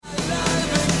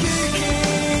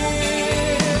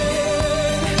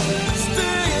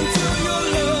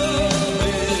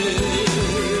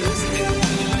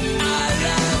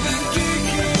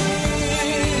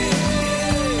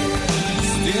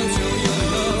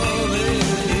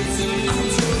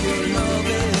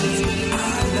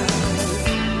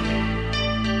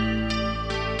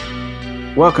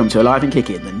Welcome to Alive and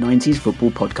Kicking, the 90s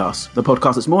football podcast. The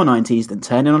podcast that's more 90s than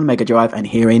turning on Mega Drive and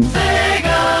hearing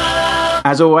Sega!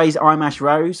 As always, I'm Ash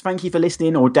Rose. Thank you for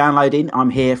listening or downloading.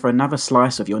 I'm here for another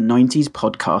slice of your 90s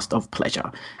podcast of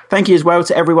pleasure. Thank you as well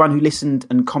to everyone who listened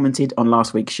and commented on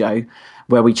last week's show,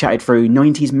 where we chatted through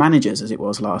 90s managers, as it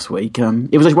was last week.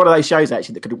 It was one of those shows,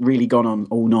 actually, that could have really gone on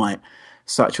all night.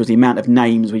 Such was the amount of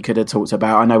names we could have talked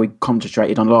about. I know we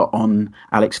concentrated a lot on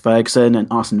Alex Ferguson and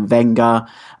Arsene Wenger,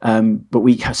 but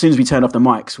as soon as we turned off the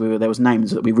mics, there was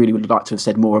names that we really would like to have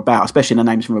said more about, especially the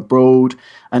names from abroad,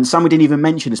 and some we didn't even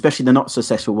mention, especially the not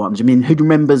successful ones. I mean, who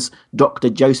remembers Dr.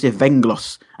 Joseph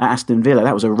Venglos at Aston Villa?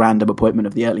 That was a random appointment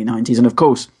of the early 90s, and of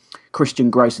course, Christian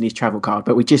Gross and his travel card,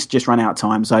 but we just ran out of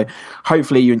time, so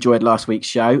hopefully you enjoyed last week's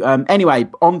show. Anyway,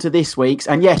 on to this week's,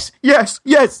 and yes,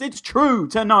 it's true,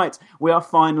 tonight we are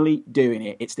finally doing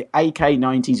it. It's the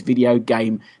AK90s video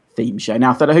game theme show.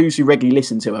 Now, for those who regularly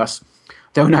listen to us,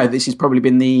 don't know, this has probably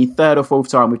been the third or fourth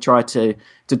time we've tried to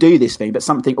do this thing, but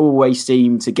something always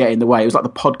seemed to get in the way. It was like the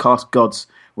podcast gods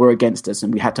were against us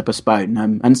and we had to postpone.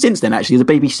 And since then, actually, the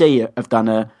BBC have done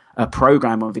a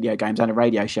programme on video games and a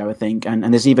radio show, I think, and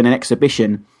there's even an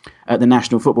exhibition at the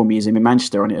National Football Museum in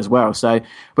Manchester on it as well. So,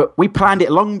 but we planned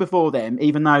it long before then,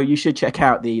 even though you should check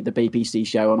out the BBC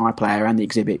show on iPlayer and the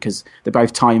exhibit, because they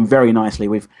both tie in very nicely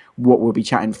with what we'll be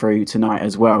chatting through tonight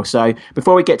as well. So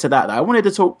before we get to that, though, I wanted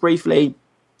to talk briefly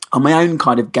on my own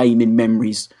kind of gaming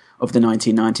memories of the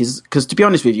 1990s, because to be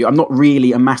honest with you, I'm not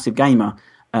really a massive gamer.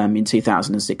 In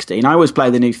 2016, I always play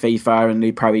the new FIFA and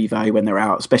new Pro Evo when they're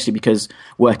out, especially because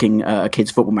working a kids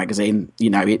football magazine, you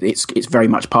know, it's very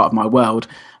much part of my world.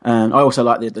 I also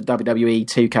like the WWE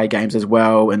 2K games as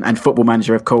well, and Football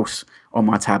Manager, of course, on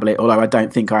my tablet, although I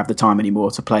don't think I have the time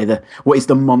anymore to play what is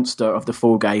the monster of the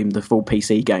full game, the full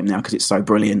PC game now, because it's so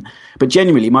brilliant. But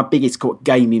generally, my biggest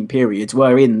gaming periods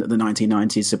were in the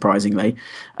 1990s, surprisingly.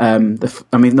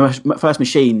 The first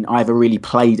machine I ever really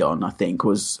played on, I think,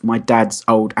 was my dad's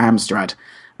old Amstrad.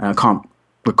 I can't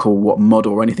recall what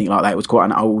model or anything like that. It was quite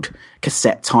an old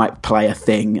cassette type player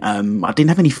thing. I didn't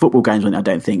have any football games on it, I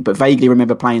don't think, but vaguely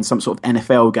remember playing some sort of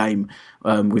NFL game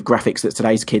with graphics that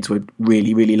today's kids would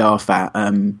really, really laugh at.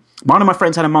 One of my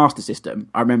friends had a Master System,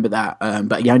 I remember that,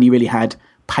 but he only really had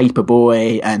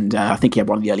Paperboy, and I think he had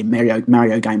one of the early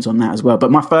Mario games on that as well.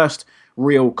 But my first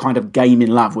real kind of gaming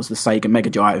love was the Sega Mega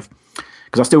Drive,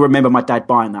 because I still remember my dad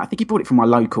buying that. I think he bought it from my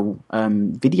local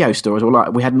video store.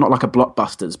 Or we had not like a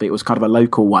Blockbusters, but it was kind of a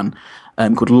local one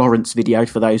called Lawrence Video,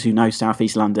 for those who know South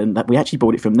East London. That we actually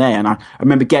bought it from there, and I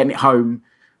remember getting it home,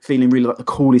 feeling really like the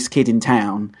coolest kid in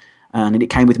town. And it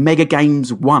came with Mega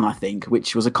Games 1, I think,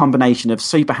 which was a combination of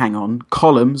Super Hang-On,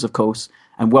 Columns, of course,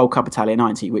 and World Cup Italia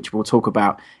 90, which we'll talk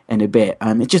about in a bit.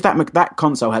 It's just that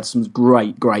console had some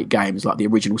great games, like the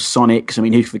original Sonics. I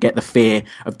mean, who forget the fear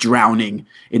of drowning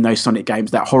in those Sonic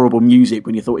games? That horrible music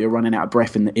when you thought you were running out of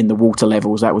breath in the water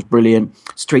levels. That was brilliant.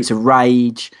 Streets of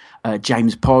Rage,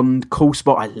 James Bond, Cool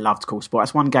Spot. I loved Cool Spot.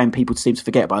 That's one game people seem to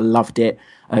forget, but I loved it.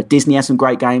 Disney had some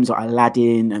great games like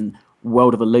Aladdin and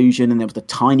World of Illusion, and there was the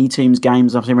Tiny Toons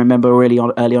games I remember early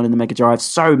on in the Mega Drive.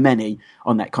 So many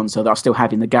on that console that I still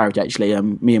have in the garage, actually.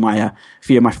 Me and a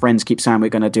few of my friends keep saying we're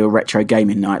going to do a retro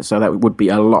gaming night, so that would be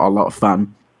a lot of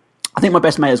fun. I think my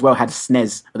best mate as well had a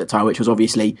SNES at the time, which was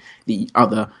obviously the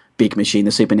other big machine,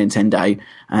 the Super Nintendo,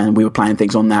 and we were playing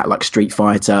things on that like Street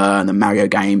Fighter and the Mario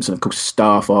games and of course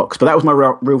Star Fox. But that was my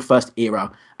real first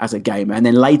era as a gamer. And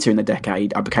then later in the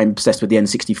decade I became obsessed with the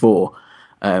N64,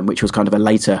 which was kind of a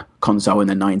later console in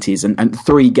the 90s, and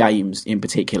three games in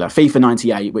particular. FIFA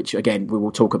 98, which again we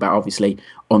will talk about obviously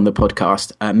on the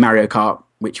podcast. Mario Kart,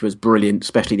 which was brilliant,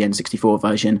 especially the N64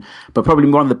 version, but probably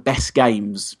one of the best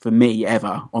games for me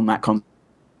ever on that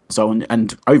console,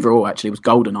 and overall actually was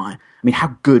GoldenEye. I mean,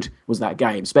 how good was that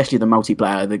game? Especially the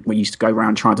multiplayer, we used to go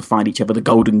around trying to find each other, the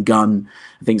golden gun,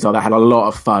 things like that. Had a lot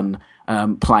of fun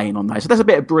playing on those. So there's a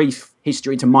bit of brief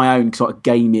history to my own sort of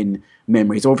gaming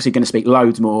memories. Obviously going to speak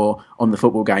loads more on the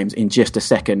football games in just a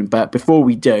second, but before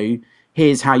we do,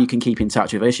 here's how you can keep in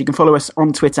touch with us. You can follow us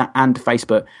on Twitter and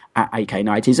Facebook at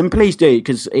AK90s, and please do,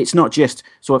 because it's not just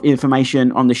sort of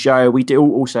information on the show. We do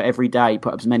also every day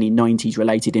put up as many 90s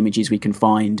related images we can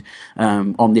find.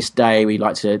 On this day, we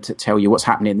like to tell you what's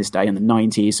happening this day in the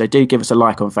 90s, so do give us a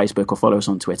like on Facebook or follow us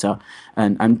on Twitter,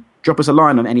 and drop us a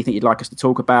line on anything you'd like us to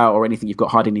talk about or anything you've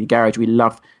got hiding in your garage. We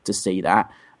love to see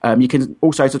that. You can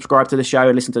also subscribe to the show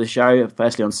and listen to the show,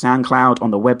 firstly on SoundCloud, on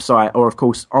the website, or of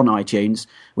course on iTunes.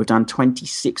 We've done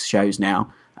 26 shows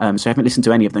now, so if you haven't listened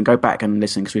to any of them, go back and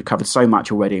listen, because we've covered so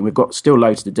much already and we've got still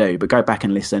loads to do, but go back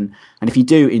and listen. And if you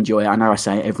do enjoy it, I know I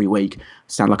say it every week,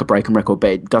 sound like a broken record,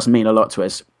 but it does mean a lot to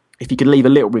us. if you could leave a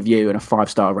little review and a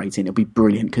 5-star rating, it'll be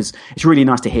brilliant, because it's really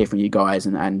nice to hear from you guys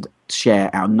and share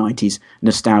our 90s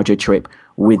nostalgia trip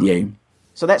with you.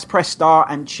 So let's press start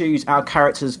and choose our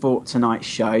characters for tonight's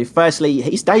show. Firstly,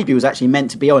 his debut was actually meant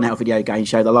to be on our video game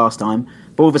show the last time,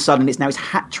 but all of a sudden it's now his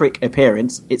hat-trick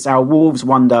appearance. It's our Wolves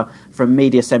wonder from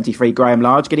Media 73, Graham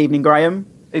Large. Good evening, Graham.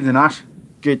 Evening, Ash.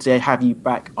 Good to have you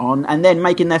back on. And then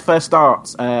making their first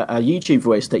start, a YouTube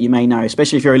voice that you may know,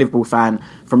 especially if you're a Liverpool fan,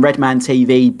 from Redman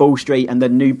TV, Ball Street, and the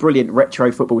new brilliant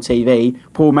Retro Football TV,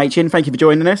 Paul Machin. Thank you for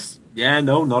joining us. Yeah,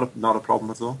 no, not a problem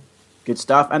at all. Good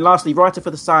stuff. And lastly, writer for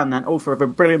The Sun and author of a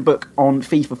brilliant book on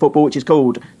FIFA football, which is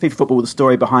called FIFA Football, the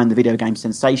story behind the video game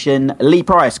sensation, Lee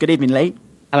Price. Good evening, Lee.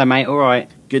 Hello, mate. All right.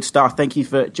 Good stuff. Thank you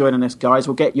for joining us, guys.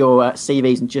 We'll get your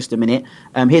CVs in just a minute.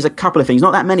 Here's a couple of things.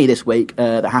 Not that many this week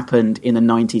that happened in the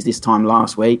 90s this time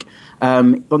last week.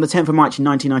 On the 10th of March in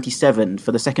 1997,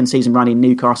 for the second season running,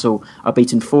 Newcastle are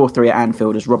beaten 4-3 at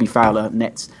Anfield as Robbie Fowler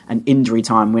nets an injury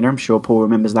time winner. I'm sure Paul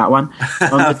remembers that one.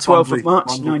 On the 12th of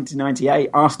March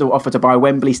 1998, Arsenal offered to buy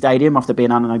Wembley Stadium after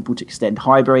being unable to extend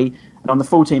Highbury. And on the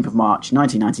 14th of March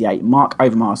 1998, Mark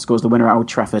Overmars scores the winner at Old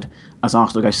Trafford as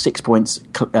Arsenal go 6 points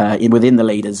within the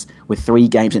leaders with 3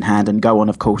 games in hand and go on,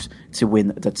 of course, to win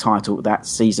the title that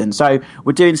season. So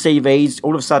we're doing CVs.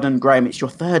 All of a sudden, Graham, it's your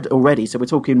third already. So we're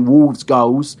talking Wolves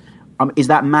goals. Is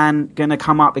that man going to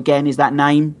come up again? Is that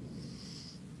name?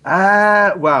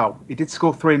 Well, he did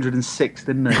score 306,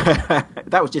 didn't he?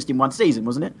 That was just in one season,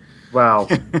 wasn't it? Well,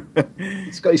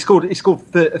 he scored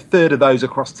a third of those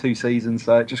across 2 seasons,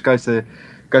 so it just goes to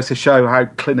show how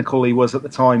clinical he was at the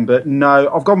time. But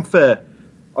no, I've gone for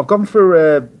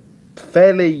a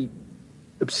fairly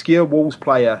obscure Wolves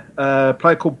player, a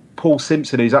player called Paul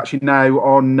Simpson, who's actually now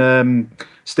on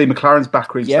Steve McLaren's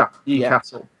back room staff at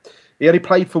Newcastle. Yep. He only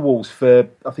played for Wolves for,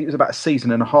 I think it was about a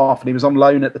season and a half, and he was on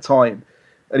loan at the time.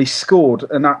 And he scored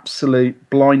an absolute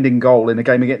blinding goal in a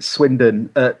game against Swindon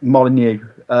at Molineux.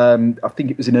 I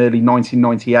think it was in early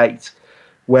 1998,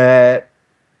 where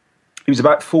he was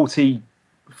about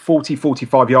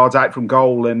 45 yards out from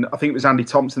goal. And I think it was Andy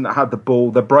Thompson that had the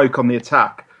ball. They broke on the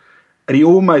attack. And he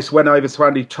almost went over to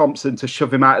Andy Thompson to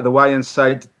shove him out of the way and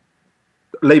said,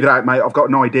 "Leave it out, mate. I've got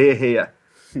an idea here."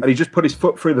 And he just put his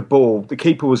foot through the ball. The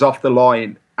keeper was off the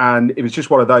line. And it was just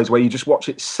one of those where you just watch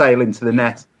it sail into the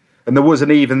net. And there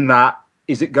wasn't even that,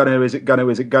 is it going to?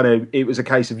 It was a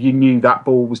case of you knew that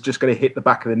ball was just going to hit the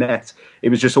back of the net. It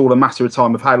was just all a matter of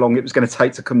time of how long it was going to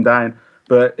take to come down.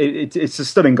 But it's a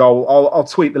stunning goal. I'll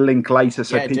tweet the link later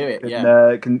so people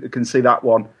can see that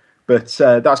one. But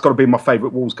that's got to be my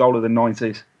favourite Wolves goal of the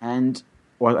 90s. And,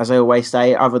 well, as I always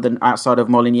say, other than outside of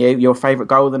Molineux, your favourite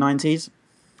goal of the 90s?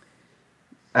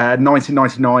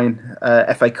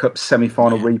 1999 FA Cup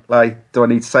semi-final replay. Do I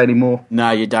need to say any more?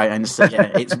 No, you don't. And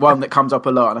it's one that comes up a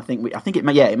lot, and I think it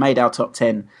made our top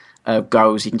 10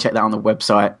 goals. You can check that on the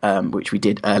website, which we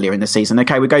did earlier in the season.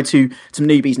 Okay, we go to some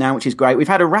newbies now, which is great. We've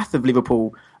had a wrath of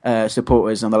Liverpool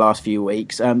supporters on the last few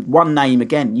weeks. One name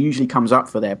again usually comes up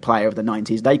for their player of the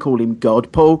 90s. They call him God.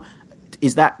 Paul,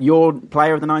 is that your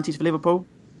player of the 90s for Liverpool?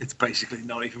 It's basically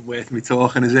not even worth me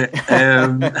talking, is it?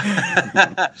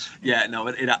 Yeah, no,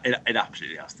 it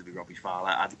absolutely has to be Robbie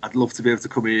Fowler. I'd love to be able to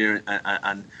come here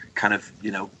and kind of,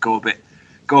 go a bit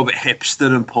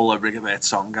hipster and pull a Rigobert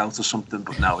song out or something,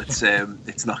 but no, it's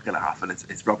not going to happen.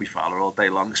 It's Robbie Fowler all day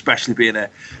long, especially being a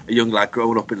young lad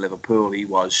growing up in Liverpool. He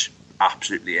was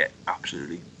absolutely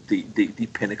the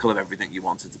pinnacle of everything you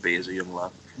wanted to be as a young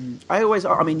lad. He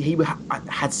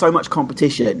had so much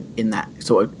competition in that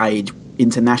sort of age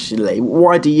internationally.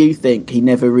 Why do you think he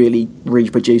never really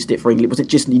reproduced it for England? Was it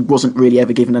just he wasn't really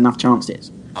ever given enough chances?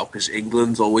 Oh, because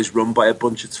England's always run by a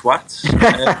bunch of twats.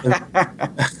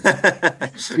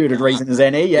 Good reason as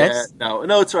any, yes. Yeah,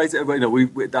 no, it's right.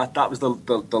 That was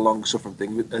the long-suffering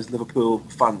thing as Liverpool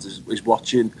fans is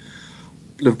watching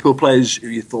Liverpool players who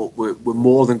you thought were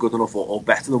more than good enough or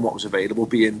better than what was available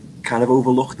being kind of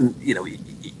overlooked. And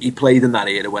he played in that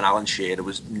era when Alan Shearer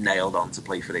was nailed on to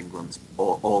play for England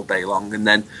all day long, and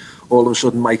then all of a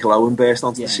sudden Michael Owen burst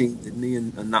onto the scene, didn't he?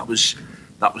 And that was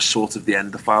sort of the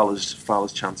end of Fowler's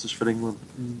chances for England.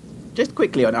 Just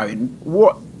quickly on Owen,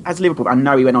 what as Liverpool? I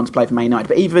know he went on to play for Man United,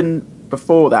 but even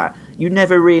before that, you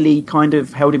never really kind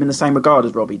of held him in the same regard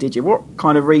as Robbie, did you? What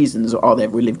kind of reasons are there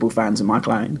with Liverpool fans and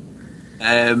Michael Owen?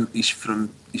 He's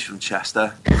from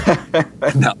Chester. No,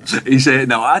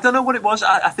 I don't know what it was.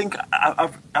 I think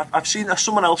I've seen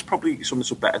someone else, probably someone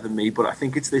that's better than me, but I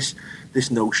think it's this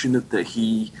notion that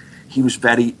he he was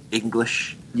very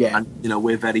English. Yeah, and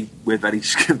we're very very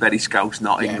Scouse,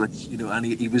 not English. And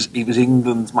he was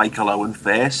England's Michael Owen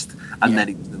first, and then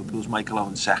he was Liverpool's Michael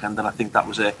Owen second. And I think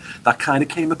that kind of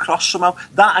came across somehow.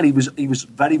 That, and he was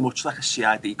very much like a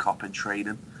CID cop in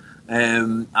training.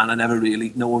 And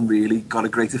no one really got a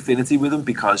great affinity with him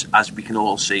because, as we can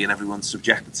all see, and everyone's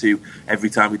subjected to, every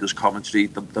time he does commentary,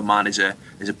 the man is a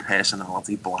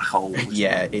personality black hole.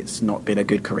 Yeah, it's not been a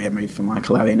good career move for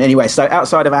Michael Owen. Anyway, so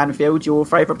outside of Anfield, your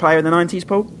favourite player in the 90s,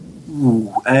 Paul?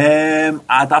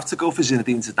 I'd have to go for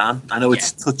Zinedine Zidane. I know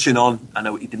it's touching on. I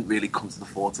know he didn't really come to the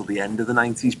fore till the end of the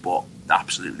 90s, but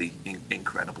absolutely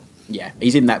incredible. Yeah,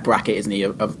 he's in that bracket, isn't he,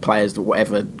 of players that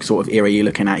whatever sort of era you're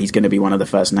looking at, he's going to be one of the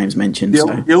first names mentioned.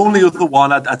 The only other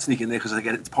one I'd sneak in there, because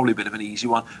again, it's probably a bit of an easy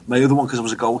one. My other one, because I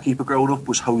was a goalkeeper growing up,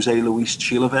 was Jose Luis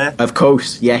Chilavert. Of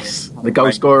course, yes, the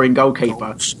goal-scoring goalkeeper.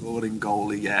 Goal-scoring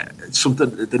goalie, yeah. It's something.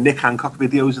 The Nick Hancock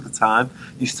videos at the time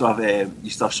used to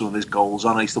have some of his goals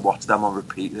on. I used to watch them on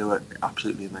repeat. They were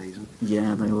absolutely amazing.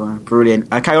 Yeah, they were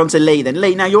brilliant. Okay, on to Lee then.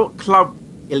 Lee, now your club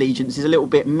allegiance is a little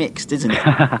bit mixed, isn't it?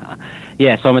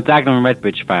 Yeah, so I'm a Dagenham and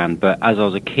Redbridge fan, but as I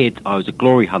was a kid, I was a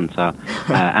glory hunter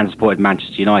and supported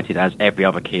Manchester United, as every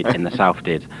other kid in the South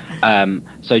did.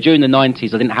 So during the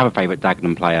 90s, I didn't have a favourite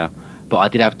Dagenham player, but I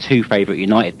did have two favourite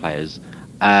United players.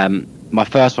 My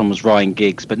first one was Ryan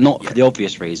Giggs, but not for the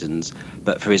obvious reasons,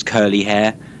 but for his curly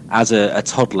hair. As a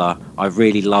toddler, I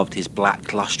really loved his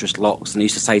black, lustrous locks, and I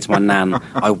used to say to my nan,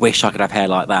 I wish I could have hair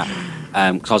like that.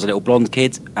 Because I was a little blonde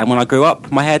kid, and when I grew up,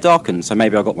 my hair darkened, so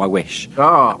maybe I got my wish.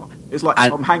 Oh, it's like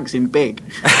Tom Hanks in Big.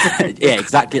 Yeah,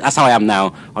 exactly. That's how I am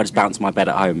now. I just bounce my bed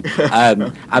at home.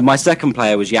 And my second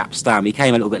player was Jaap Stam. He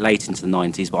came a little bit late into the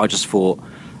 90s, but I just thought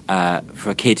for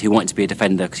a kid who wanted to be a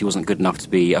defender because he wasn't good enough to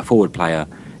be a forward player,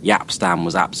 Jaap Stam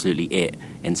was absolutely it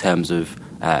in terms of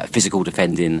physical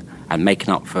defending and making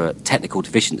up for technical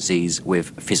deficiencies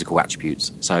with physical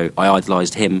attributes. So I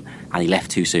idolised him, and he left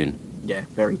too soon. Yeah,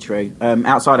 very true.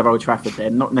 Outside of Old Trafford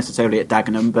then, not necessarily at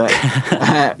Dagenham,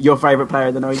 but your favourite player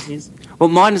of the 90s? Well,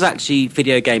 mine is actually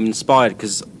video game inspired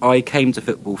because I came to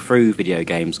football through video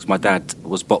games because my dad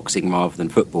was boxing rather than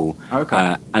football.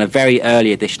 Okay. And a very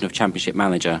early edition of Championship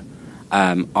Manager,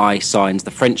 I signed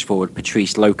the French forward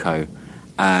Patrice Loco.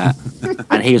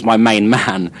 And he was my main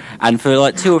man. And for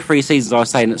like 2 or 3 seasons I was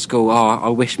saying at school, I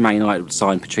wish Man United would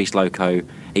sign Patrice Loco.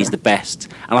 He's the best.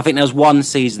 And I think there was one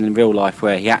season in real life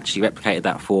where he actually replicated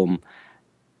that form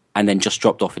and then just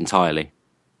dropped off entirely.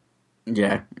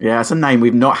 Yeah, it's a name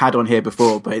we've not had on here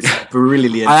before, but it's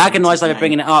brilliant. I agonised over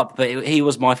bringing it up, but he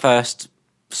was my first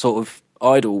sort of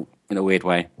idol in a weird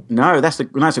way. No, that's a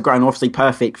great, and obviously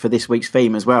perfect for this week's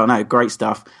theme as well. No, great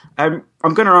stuff. I'm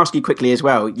going to ask you quickly as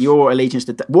well, your allegiance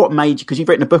to what made you, because you've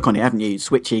written a book on it, haven't you,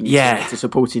 switching to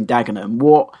supporting Dagenham.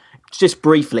 What, just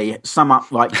briefly, sum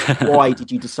up, like, why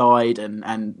did you decide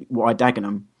and why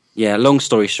Dagenham? Yeah, long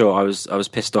story short, I was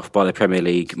pissed off by the Premier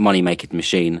League money-making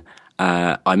machine.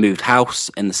 I moved house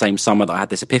in the same summer that I had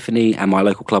this epiphany, and my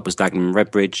local club was Dagenham and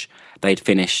Redbridge. They'd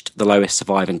finished the lowest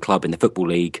surviving club in the Football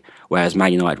League, whereas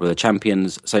Man United were the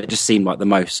champions. So it just seemed like the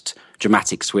most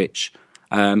dramatic switch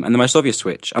and the most obvious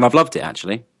switch. And I've loved it,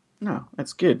 actually. No,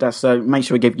 that's good. That's make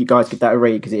sure we give that a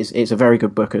read because it's a very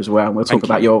good book as well. And we'll talk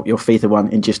about your FIFA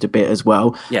one in just a bit as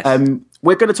well. Yes.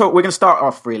 We're going to start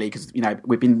off really because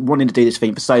we've been wanting to do this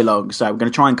theme for so long, so we're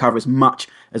going to try and cover as much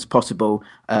as possible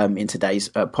in today's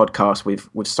podcast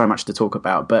with so much to talk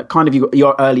about. But kind of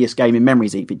your earliest gaming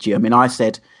memories, EVG. I mean, I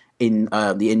said in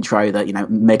the intro that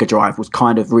Mega Drive was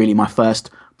kind of really my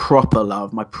first proper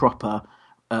love, my proper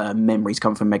memories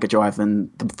come from Mega Drive, and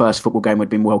the first football game would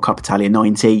have been World Cup Italia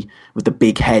 90 with the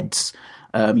big heads.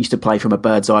 Used to play from a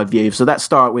bird's eye view. So let's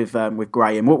start with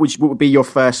Graham. What would be your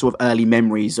first sort of early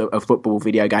memories of football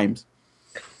video games?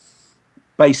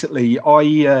 Basically,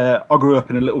 I grew up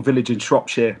in a little village in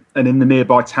Shropshire, and in the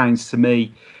nearby towns to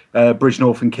me,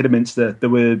 Bridgnorth and Kidderminster, there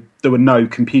were no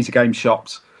computer game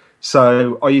shops.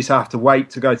 So I used to have to wait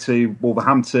to go to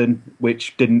Wolverhampton,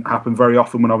 which didn't happen very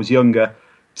often when I was younger,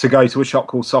 to go to a shop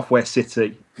called Software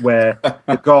City, where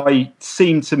the guy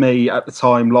seemed to me at the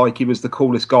time like he was the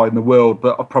coolest guy in the world,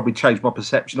 but I've probably changed my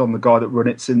perception on the guy that run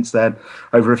it since then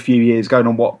over a few years, going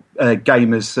on what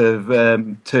gamers have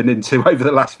turned into over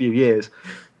the last few years.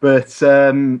 But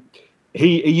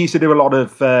he used to do a lot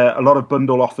of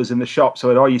bundle offers in the shop,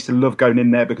 so I used to love going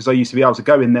in there because I used to be able to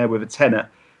go in there with a tenner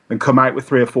and come out with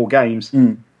 3 or 4 games.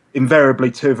 Invariably,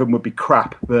 2 of them would be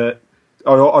crap, but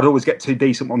I'd always get 2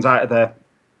 decent ones out of there.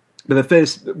 But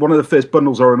one of the first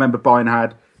bundles I remember buying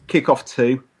had Kickoff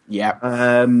 2,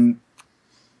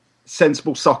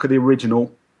 Sensible Soccer the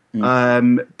original,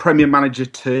 Premier Manager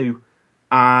 2,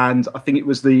 and I think it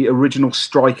was the original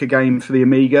Striker game for the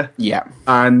Amiga. Yeah.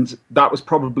 And that was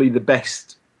probably the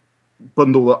best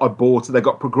bundle that I bought. They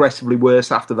got progressively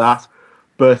worse after that,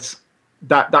 but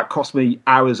that cost me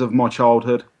hours of my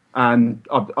childhood, and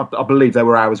I believe they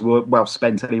were hours well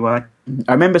spent anyway.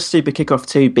 I remember Super Kickoff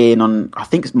 2 being on, I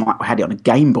think I had it on a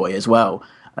Game Boy as well.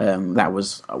 That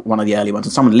was one of the early ones,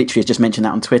 and someone literally has just mentioned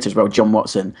that on Twitter as well. John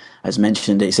Watson has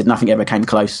mentioned it. He said nothing ever came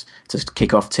close to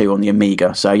Kickoff 2 on the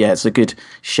Amiga. So yeah, it's a good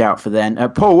shout for then.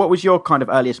 Paul, what was your kind of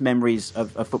earliest memories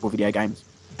of football video games?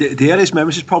 The earliest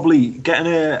memories is probably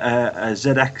getting a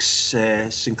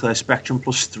ZX Sinclair Spectrum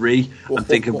Plus 3 and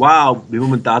thinking, wow, my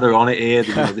mum and dad are on it here.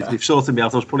 They've sorted me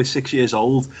out. I was probably 6 years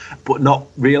old, but not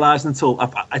realising until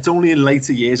it's only in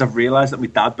later years I've realised that my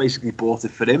dad basically bought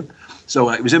it for him. So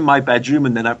it was in my bedroom,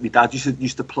 and then my dad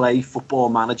used to play Football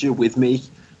Manager with me.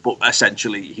 But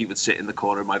essentially, he would sit in the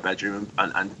corner of my bedroom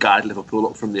and guide Liverpool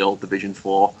up from the old Division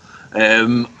 4.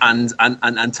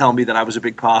 And tell me that I was a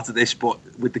big part of this, but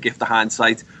with the gift of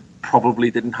hindsight,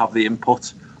 probably didn't have the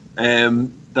input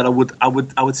that I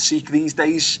would seek these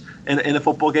days in a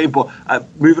football game. But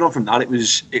moving on from that, it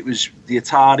was the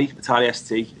Atari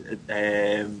ST.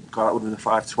 God, that would have been the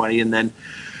 520, and then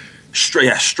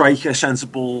Striker,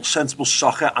 sensible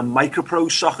soccer, and Micropro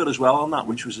soccer as well on that,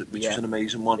 which was an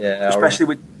amazing one. Yeah,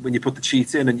 especially when you put the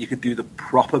cheat in and you could do the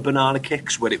proper banana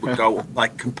kicks where it would go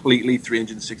like completely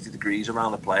 360 degrees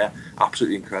around the player.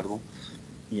 Absolutely incredible.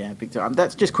 Yeah, big time.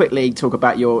 Let's just quickly talk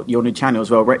about your new channel as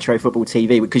well, Retro Football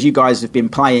TV, because you guys have been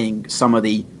playing some of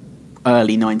the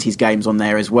early 90s games on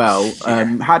there as well.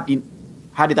 Yeah.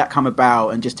 How did that come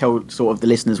about? And just tell sort of the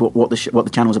listeners what the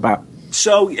channel's about.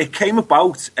 So it came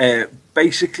about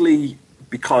basically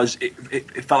because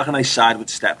it felt like a nice sideward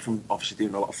step from obviously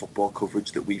doing a lot of football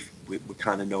coverage that we're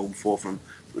kind of known for from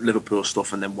Liverpool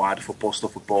stuff and then wider football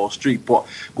stuff with Ball Street. But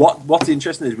what's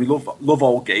interesting is we love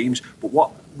old games,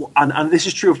 but and this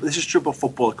is true about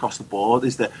football across the board,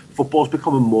 is that football's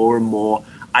becoming more and more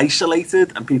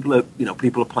isolated, and people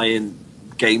are playing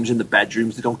games in the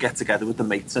bedrooms. They don't get together with the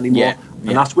mates anymore.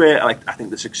 And that's where I think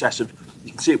the success of,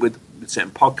 you can see it with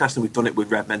certain podcasts, and we've done it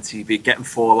with Redmen TV, getting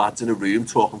 4 lads in a room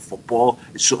talking football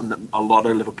is something that a lot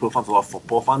of Liverpool fans, a lot of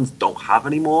football fans don't have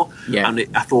anymore. And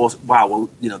I thought, wow, well,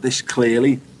 this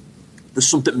clearly, there's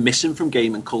something missing from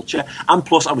gaming culture. And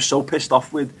plus, I was so pissed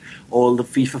off with all the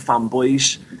FIFA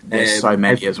fanboys. There's so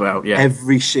many as well, yeah.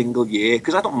 Every single year,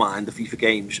 because I don't mind the FIFA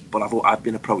games, but I've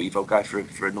been a Pro Evo guy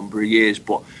for a number of years.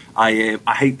 But I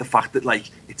hate the fact that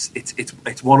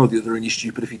it's one or the other, and you're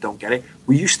stupid if you don't get it.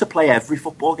 We used to play every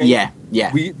football game.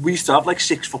 Yeah. We used to have like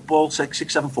 7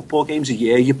 football games a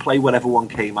year. You play whatever one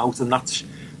came out, and that's.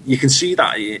 You can see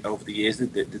that over the years,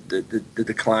 the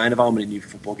decline of how many new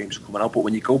football games are coming out. But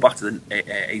when you go back to the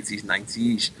 80s,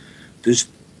 90s, there's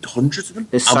hundreds of them.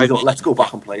 We thought, let's go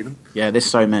back and play them. Yeah, there's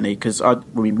so many. Because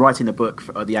I've been writing the book,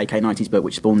 the AK90s book,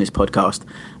 which spawned this podcast,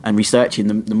 and researching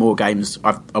the more games.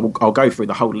 I'll go through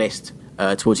the whole list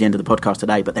towards the end of the podcast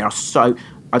today. But there are so...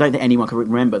 I don't think anyone can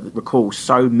recall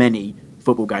so many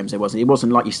football games there wasn't. It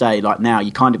wasn't like you say, like now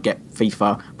you kind of get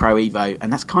FIFA, Pro Evo,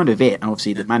 and that's kind of it. And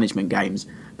obviously the management games.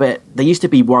 But there used to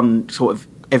be one sort of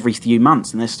every few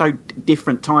months, and there's so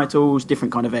different titles,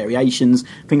 different kind of variations,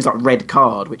 things like Red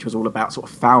Card, which was all about sort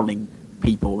of fouling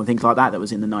people and things like that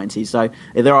was in the 90s. So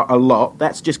there are a lot.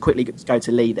 Let's just quickly go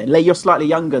to Lee then. Lee, you're slightly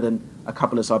younger than a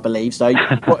couple of us, I believe. So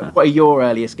what are your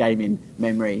earliest gaming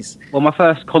memories? Well, my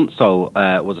first console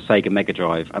was a Sega Mega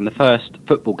Drive, and the first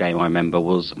football game I remember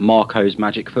was Marco's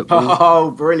Magic Football.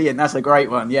 Oh, brilliant. That's a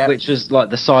great one, yeah. Which was like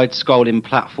the side-scrolling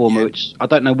platformer, which I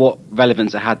don't know what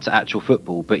relevance it had to actual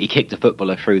football, but you kicked a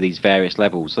footballer through these various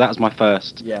levels. So that was my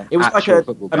first it was like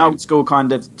an old-school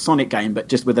kind of Sonic game, but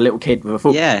just with a little kid with a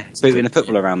football. Yeah, booting a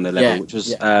football around the level,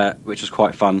 which was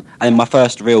quite fun. And then my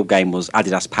first real game was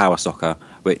Adidas Power Soccer,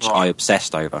 which I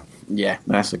obsessed over. Yeah,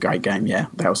 that's a great game. Yeah,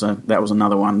 that was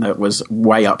another one that was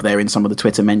way up there in some of the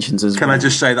Twitter mentions as well. Can I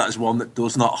just say that is one that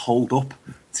does not hold up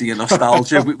to your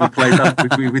nostalgia? we played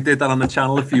that. We did that on the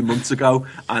channel a few months ago,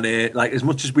 and as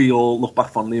much as we all look back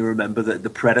fondly and remember the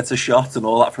Predator shot and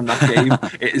all that from that game,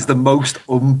 it is the most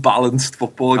unbalanced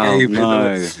football game.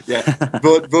 No. Yeah,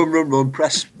 run,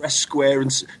 press square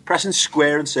and pressing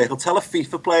square and circle. Tell a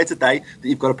FIFA player today that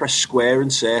you've got to press square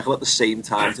and circle at the same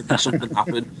time to make something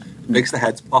happen. It makes the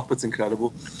heads pop. It's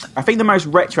incredible. I think the most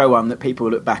retro one that people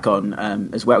look back on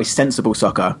as well is Sensible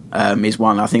Soccer. Is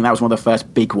one. I think that was one of the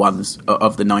first big ones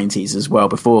of the 90s as well.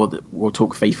 We'll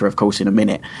talk FIFA, of course, in a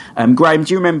minute. Graham,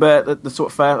 do you remember the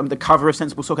sort of the cover of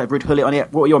Sensible Soccer? Ruud Gullit on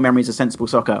it. What are your memories of Sensible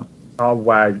Soccer? Oh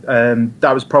wow,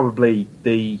 that was probably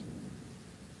the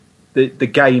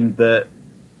game that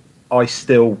I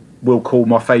still will call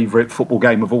my favourite football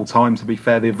game of all time. To be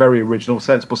fair, the very original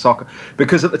Sensible Soccer,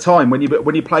 because at the time when you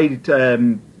played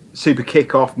Super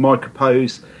Kickoff,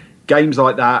 Micropose, games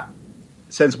like that,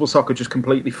 Sensible Soccer just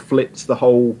completely flipped the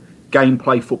whole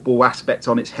gameplay football aspect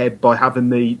on its head by having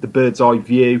the bird's eye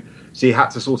view. So you had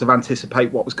to sort of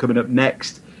anticipate what was coming up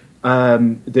next.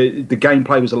 The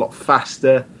gameplay was a lot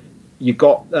faster. You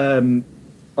got on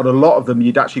a lot of them,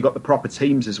 you'd actually got the proper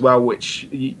teams as well, which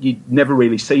you'd never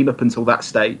really seen up until that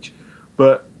stage.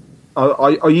 But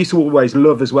I used to always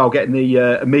love as well getting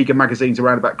the Amiga magazines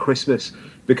around about Christmas,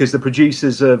 because the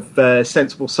producers of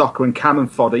Sensible Soccer and Cannon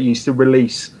Fodder used to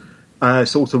release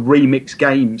sort of remix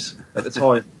games at the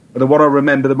time. And the one I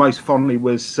remember the most fondly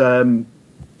was the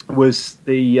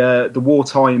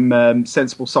wartime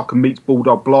Sensible Soccer meets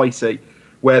Bulldog Blighty,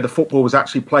 where the football was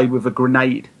actually played with a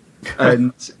grenade,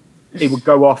 and it would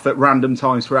go off at random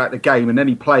times throughout the game, and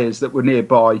any players that were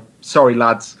nearby, sorry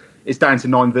lads, it's down to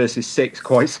 9 versus 6,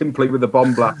 quite simply, with a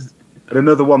bomb blast. And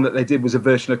another one that they did was a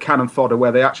version of Cannon Fodder,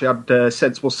 where they actually had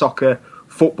Sensible Soccer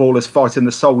footballers fighting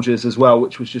the soldiers as well,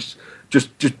 which was just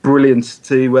brilliant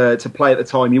to play at the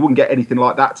time. You wouldn't get anything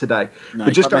like that today. No,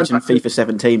 but just imagine FIFA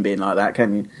 17 being like that,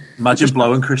 can you? Imagine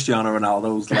blowing Cristiano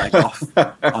Ronaldo's leg off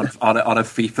on a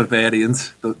FIFA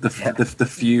variant. The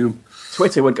fume.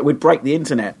 Twitter would break the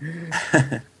internet.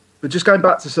 But just going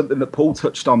back to something that Paul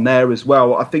touched on there as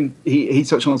well, I think he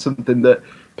touched on something that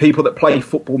people that play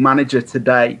Football Manager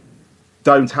today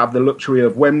don't have the luxury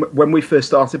of. When we first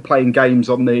started playing games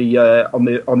on the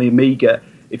Amiga,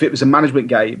 if it was a management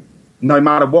game, no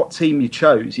matter what team you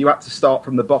chose, you had to start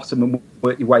from the bottom and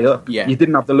work your way up. Yeah. You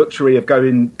didn't have the luxury of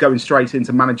going straight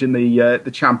into managing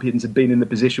the champions and being in the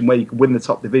position where you could win the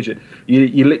top division.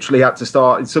 You literally had to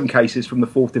start, in some cases, from the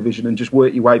 4th division and just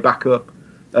work your way back up.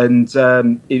 And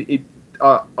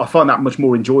I find that much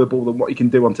more enjoyable than what you can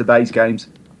do on today's games.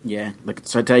 Yeah,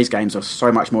 today's games are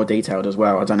so much more detailed as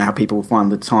well. I don't know how people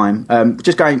find the time.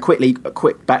 Just going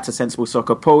quick back to Sensible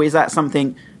Soccer. Paul, is that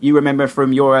something you remember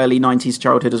from your early 90s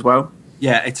childhood as well?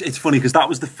 Yeah, it's funny because that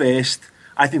was the first.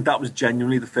 I think that was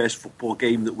genuinely the first football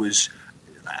game that was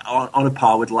on a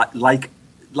par with like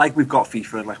we've got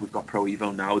FIFA and like we've got Pro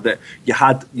Evo now. That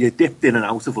you dipped in and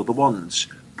out of other ones,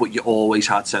 but you always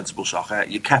had Sensible Soccer.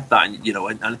 You kept that,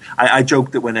 and I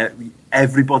joked that when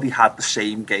everybody had the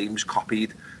same games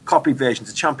copied versions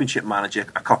of Championship Manager,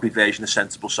 a copied version of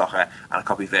Sensible Soccer, and a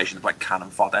copied version of like Cannon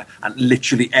Fodder, and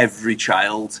literally every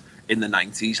child in the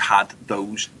 90s had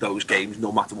those games,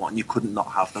 no matter what, and you couldn't not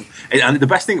have them. And the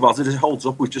best thing about it is it holds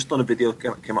up. We've just done a video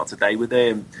that came out today with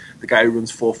the guy who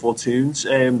runs 44 Tunes, the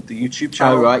YouTube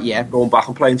channel. Oh, right, yeah. Going back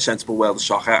and playing Sensible World of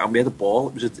Soccer, and we had a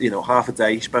ball. It was half a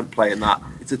day spent playing that.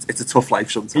 It's a tough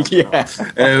life sometimes. Yeah.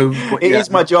 It is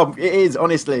my job. It is,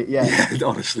 honestly, yeah.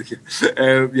 Honestly.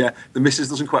 The missus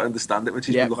doesn't quite understand it when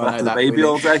she's been looking after the baby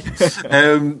all day.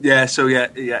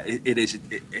 It is.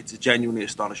 It's a genuinely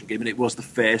astonishing game, and it was the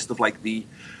first of like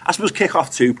I suppose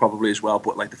Kick-Off 2 probably as well,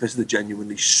 but like the first of the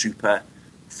genuinely super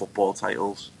football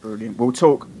titles. Brilliant. We'll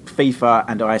talk FIFA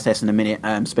and ISS in a minute,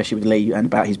 especially with Lee and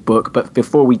about his book. But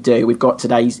before we do, we've got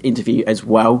today's interview as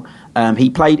well.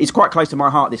 It's quite close to my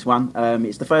heart, this one.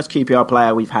 It's the first QPR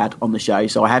player we've had on the show,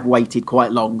 so I have waited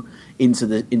quite long into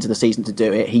the season to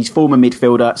do it. He's former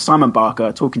midfielder Simon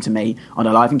Barker talking to me on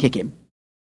Alive and Kicking.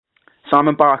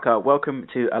 Simon Barker, welcome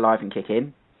to Alive and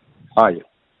Kicking. Hi.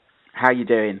 How are you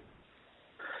doing?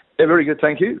 Yeah, very good,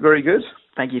 thank you. Very good.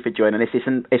 Thank you for joining us.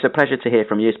 It's a pleasure to hear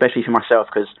from you, especially for myself,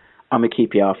 because I'm a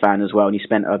QPR fan as well, and you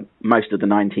spent most of the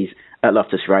 90s at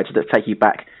Loftus Road, so let's take you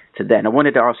back to then. I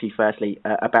wanted to ask you firstly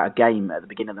about a game at the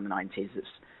beginning of the 90s that's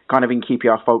kind of in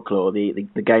QPR folklore, the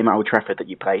game at Old Trafford that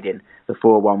you played in, the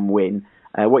 4-1 win.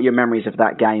 What are your memories of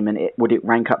that game, and would it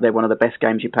rank up there one of the best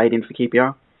games you played in for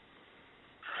QPR?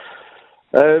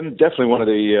 Definitely one of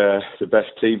the best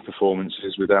team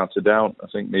performances, without a doubt. I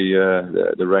think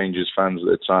the Rangers fans at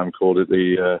the time called it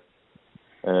the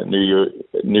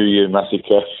New Year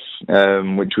Massacre,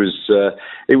 which was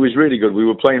it was really good. We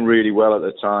were playing really well at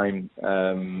the time.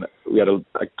 We had a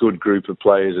good group of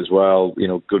players as well.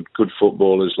 Good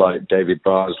footballers like David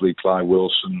Barsley, Clive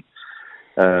Wilson,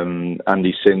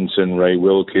 Andy Sinton, Ray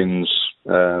Wilkins.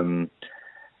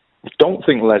 I don't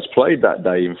think Les played that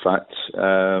day, in fact,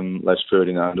 Les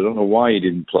Ferdinand. I don't know why he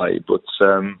didn't play, but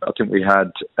I think we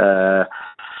had...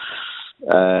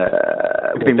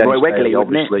 It'd been Roy Wegley,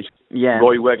 obviously. Yeah.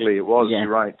 Roy Wegley, it was, yeah. You're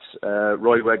right.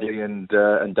 Roy Wegley and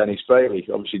Dennis Bailey.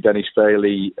 Obviously, Dennis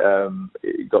Bailey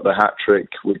got the hat-trick,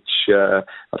 which I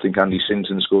think Andy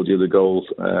Sinton scored the other goal,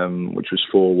 which was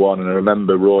 4-1. And I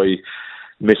remember Roy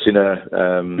missing not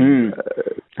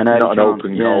an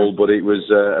open goal, but it was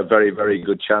a very, very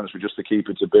good chance for just the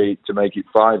keeper to make it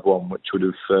 5-1, which would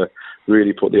have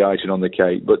really put the icing on the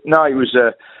cake. But no, it was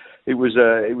a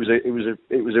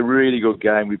really good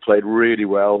game. We played really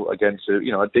well against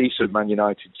a decent Man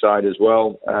United side as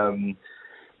well.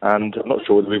 And I'm not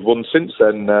sure whether we've won since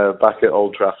then back at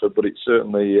Old Trafford, but it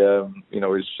certainly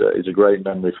is a great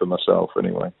memory for myself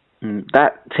anyway.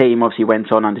 That team obviously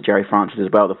went on under Gerry Francis as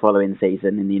well the following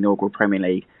season in the inaugural Premier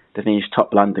League to finish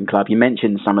top London club. You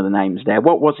mentioned some of the names there.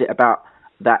 What was it about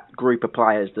that group of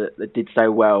players that did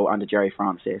so well under Gerry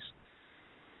Francis?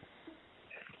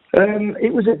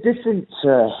 It was a different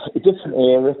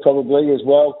era probably as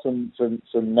well from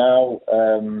now.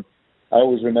 I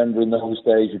always remember in those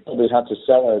days you probably had to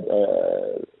sell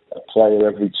a player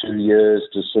every 2 years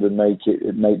to sort of make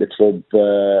the club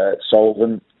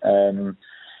solvent.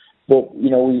 But we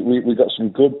got some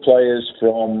good players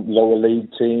from lower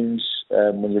league teams.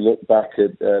 When you look back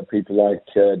at people like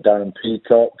Darren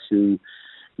Peacock, who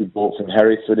we bought from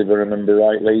Hereford, if I remember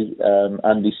rightly,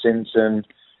 Andy Sinton,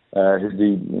 I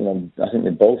think they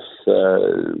both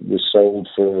were sold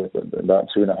for about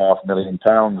 £2.5 million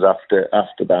after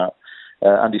that.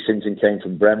 Andy Sinton came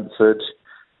from Brentford.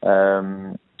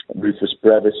 Rufus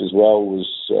Brevis as well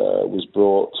was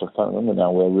brought. I can't remember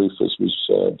now where Rufus was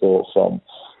brought from.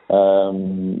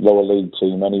 Lower league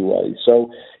team anyway.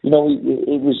 So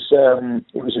it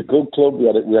was a good club. We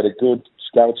had a good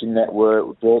scouting network.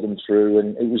 We brought them through,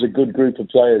 and it was a good group of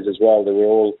players as well. They were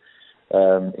all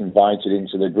invited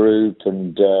into the group,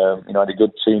 and had a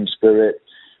good team spirit.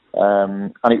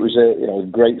 And it was a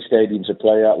great stadium to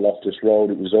play at, Loftus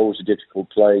Road. It was always a difficult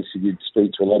place. You'd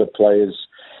speak to a lot of players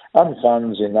and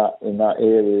fans in that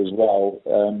era as well.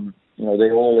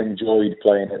 They all enjoyed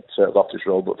playing at Loftus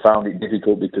Road, but found it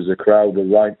difficult because the crowd were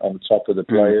right on top of the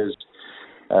players.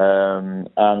 And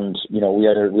we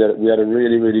had a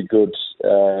really, really good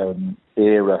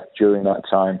era during that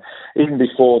time. Even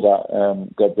before that,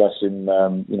 God bless him.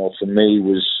 For me,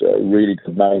 was a really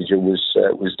good manager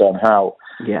was Don Howe,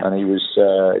 and he was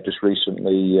just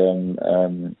recently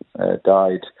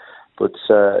died. But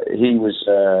he was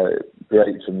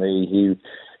great for me.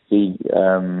 He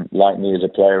liked me as a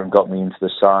player and got me into the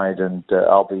side, and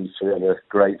I'll be forever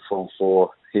grateful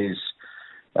for his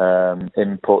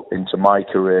input into my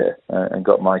career and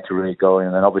got my career going.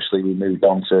 And then obviously we moved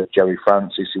on to Gerry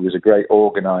Francis, who was a great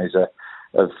organiser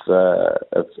of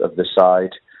the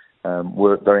side,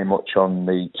 worked very much on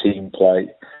the team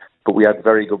play, but we had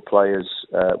very good players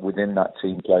within that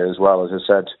team play as well. As I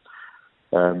said,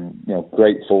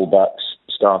 great fullbacks.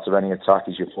 Start of any attack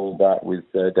is your fullback with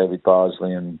David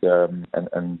Barsley and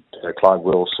Clive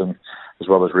Wilson, as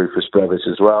well as Rufus Brevis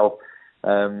as well.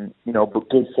 But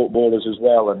good footballers as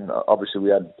well, and obviously we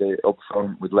had up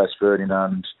front with Les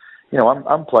Ferdinand.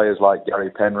 And players like Gary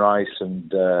Penrice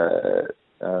and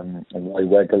Roy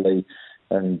Wegerle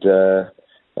and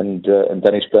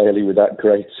Dennis Bailey with that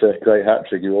great hat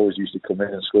trick, who always used to come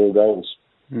in and score goals.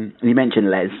 You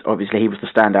mentioned Les. Obviously, he was the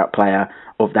standout player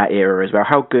of that era as well.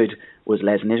 How good was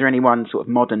Les? And is there anyone sort of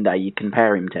modern day you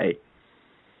compare him to?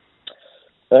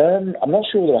 I'm not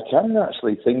sure that I can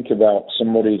actually think about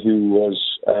somebody who was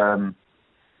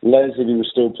Les. If he was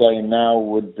still playing now,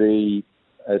 would be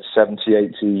a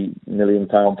 70-80 million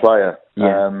pound player.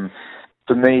 Yeah.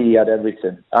 For me, he had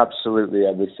everything, absolutely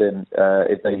everything.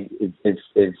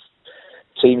 If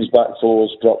teams' back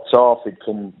fours dropped off, he'd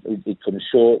come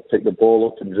short, pick the ball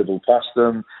up and dribble past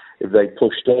them. If they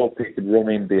pushed up, he could run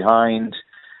in behind.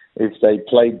 If they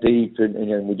played deep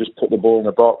and we just put the ball in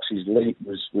the box, his leap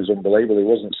was unbelievable. He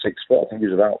wasn't 6 foot. I think he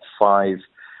was about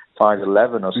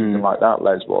 5'11" or something like that.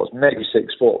 Les was maybe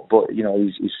 6 foot, but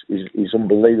his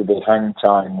unbelievable hang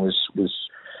time was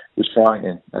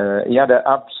frightening. He had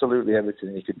absolutely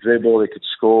everything. He could dribble, he could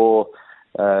score.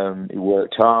 He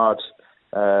worked hard.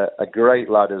 A great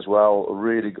lad as well, a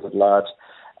really good lad.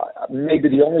 Maybe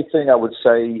the only thing I would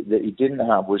say that he didn't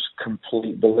have was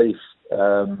complete belief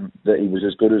that he was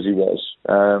as good as he was.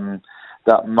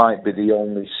 That might be the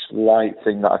only slight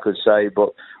thing that I could say.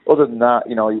 But other than that,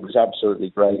 he was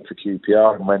absolutely great for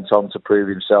QPR and went on to prove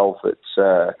himself at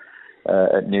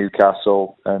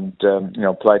Newcastle and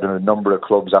played on a number of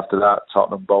clubs after that,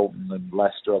 Tottenham, Bolton and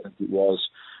Leicester, I think it was,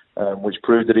 which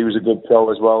proved that he was a good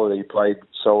pro as well, that he played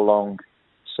so long.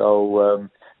 So,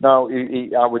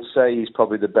 I would say he's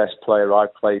probably the best player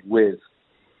I've played with.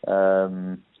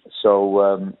 And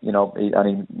he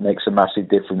makes a massive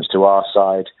difference to our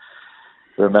side.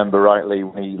 I remember rightly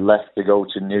when he left to go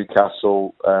to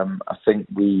Newcastle, I think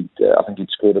he'd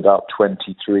scored about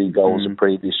 23 goals the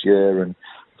previous year, and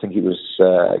I think it was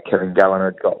Kevin Gallen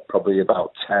had got probably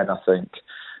about 10, I think.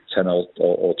 10 or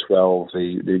 12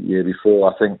 the year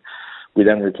before. I think we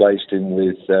then replaced him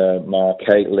with Mark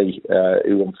Haitley,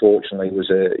 who unfortunately was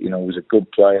a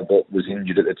good player but was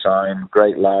injured at the time.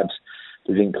 Great lad.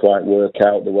 It didn't quite work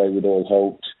out the way we'd all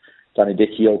hoped. Danny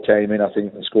Dichio came in, I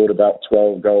think, and scored about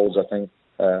 12 goals. I think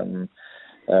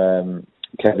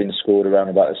Kevin scored around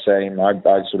about the same. I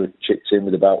sort of chipped in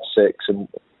with about 6, and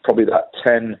probably that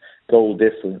 10 goal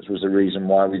difference was the reason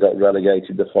why we got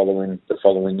relegated the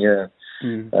following year.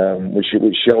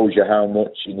 Which shows you how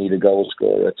much you need a goal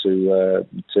scorer to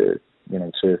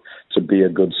be a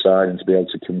good side and to be able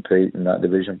to compete in that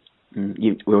division.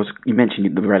 You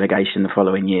mentioned the relegation the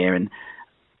following year, and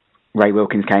Ray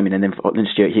Wilkins came in, and then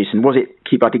Stuart Hewson. Was it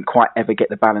Keeper didn't quite ever get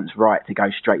the balance right to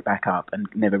go straight back up, and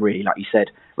never really, like you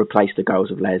said, replace the goals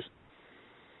of Les?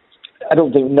 I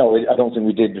don't think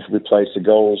we did replace the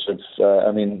goals of.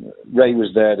 Ray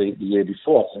was there the year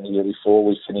before. I think the year before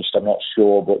we finished, I'm not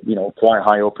sure, but quite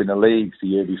high up in the league the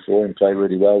year before and played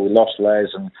really well. We lost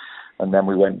Les, and then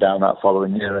we went down that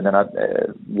following year. And then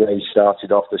Ray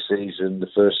started off the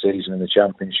first season in the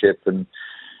Championship, and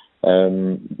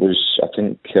was, I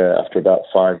think, after about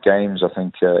 5 games, I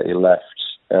think he left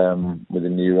with a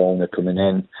new owner coming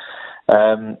in.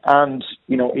 I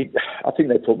think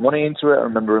they put money into it. I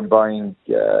remember him buying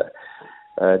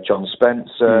John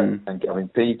Spencer and Gavin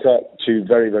Peacock, 2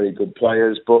 very, very good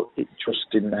players, but it just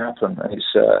didn't happen. And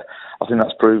I think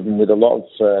that's proven with a lot of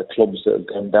clubs that have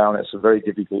gone down. It's a very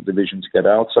difficult division to get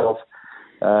out of,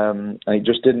 and it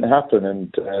just didn't happen.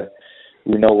 And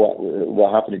we know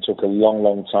what happened. It took a long,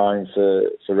 long time for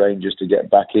Rangers to get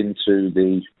back into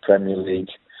the Premier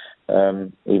League.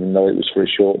 Even though it was for a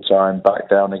short time, back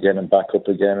down again and back up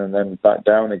again and then back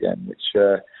down again, which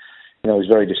was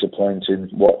very disappointing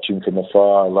watching from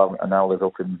afar. I now live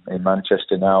up in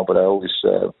Manchester now, but I always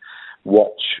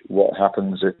watch what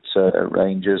happens at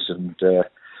Rangers, and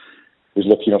was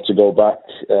lucky enough to go back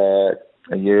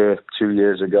a year, 2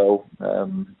 years ago,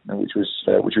 which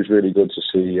was really good to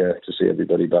see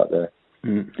everybody back there.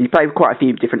 You played with quite a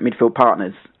few different midfield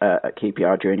partners at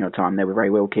QPR during your time there, with Ray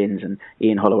Wilkins and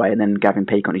Ian Holloway, and then Gavin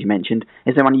Peacock, as you mentioned.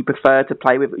 Is there one you prefer to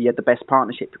play with? You had the best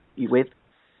partnership with?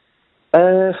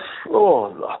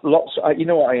 Lots. I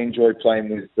enjoyed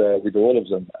playing with all of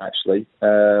them, actually.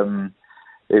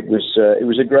 It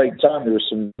was a great time. There were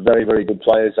some very, very good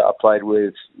players that I played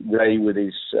with. Ray with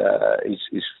his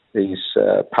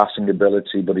passing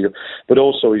ability, but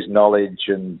also his knowledge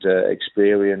and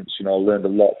experience. I learned a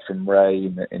lot from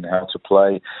Ray in how to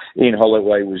play. Ian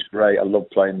Holloway was great. I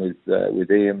loved playing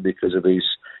with Ian because of his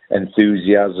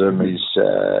enthusiasm, his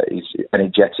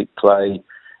energetic play,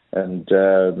 and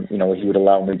he would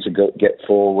allow me to get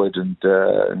forward and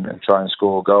try and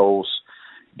score goals.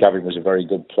 Gavin was a very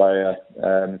good player.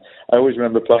 I always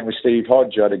remember playing with Steve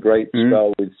Hodge. I had a great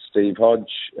spell with Steve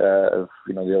Hodge, of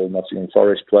the old Nottingham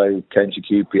Forest player who came to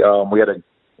QPR, and we had a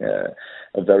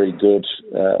very good,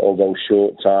 although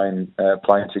short time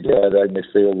playing together in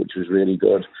midfield, which was really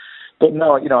good. But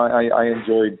no, I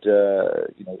enjoyed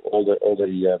all the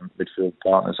midfield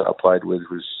partners that I played with. It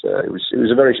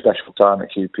was a very special time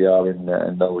at QPR in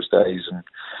those days, and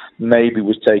maybe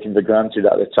was taken for granted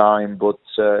at the time. But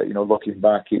looking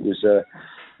back, it was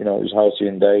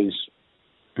halcyon days.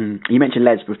 You mentioned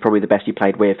Les was probably the best you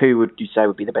played with. Who would you say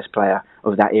would be the best player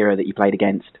of that era that you played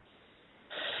against?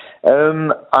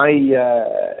 The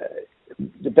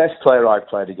best player I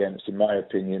played against, in my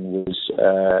opinion,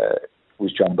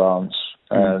 was John Barnes.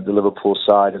 The Liverpool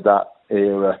side of that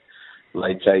era,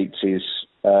 late 80s,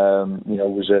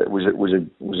 was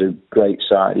a great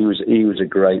side. He was a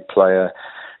great player,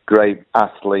 great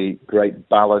athlete, great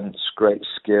balance, great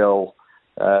skill.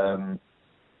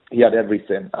 He had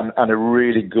everything, and a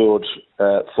really good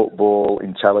football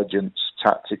intelligence,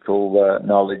 tactical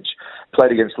knowledge.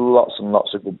 Played against lots and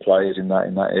lots of good players in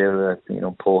that era.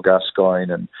 Paul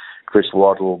Gascoigne and Chris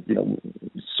Waddle.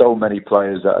 So many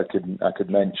players that I could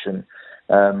mention.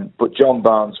 But John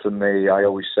Barnes, for me, I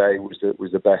always say was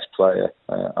the best player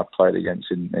I played against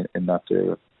in that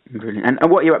era. Brilliant. And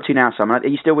what are you up to now, Simon? Are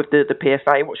you still with the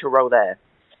PFA? What's your role there?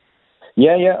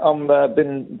 Yeah. I'm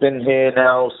been here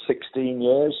now 16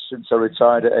 years since I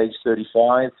retired at age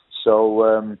 35. So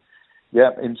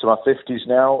into my 50s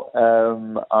now.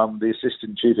 I'm the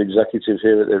assistant chief executive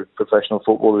here at the Professional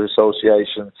Footballers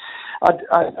Association.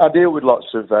 I deal with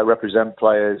lots of represent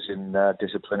players in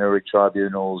disciplinary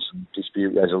tribunals and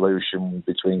dispute resolution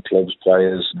between clubs,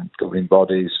 players, and governing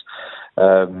bodies,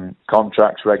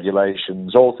 contracts,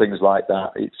 regulations, all things like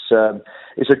that. It's a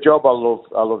job I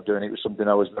love doing. It was something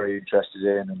I was very interested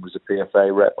in, and was a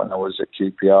PFA rep when I was at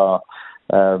QPR.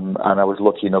 And I was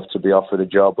lucky enough to be offered a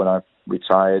job when I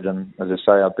retired. And as I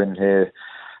say, I've been here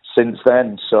since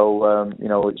then. So,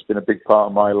 it's been a big part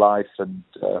of my life, and,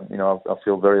 I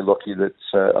feel very lucky that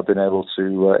I've been able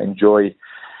to enjoy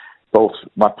both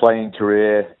my playing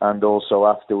career and also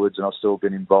afterwards, and I've still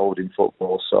been involved in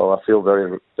football. So I feel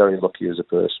very, very lucky as a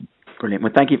person. Brilliant.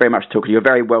 Well, thank you very much for talking. You're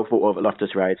very well thought of at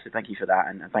Loftus Road, so thank you for that,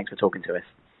 and thanks for talking to us.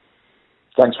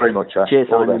 Thanks very much, Ash. Cheers,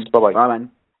 all Simon. the best. Bye-bye. Bye,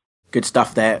 man. Good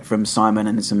stuff there from Simon,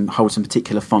 and holds some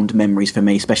particular fond memories for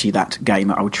me, especially that game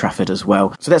at Old Trafford as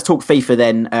well. So let's talk FIFA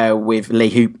then with Lee,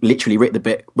 who literally wrote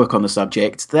the book on the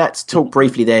subject. Let's talk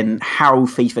briefly then how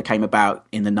FIFA came about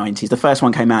in the 90s. The first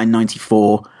one came out in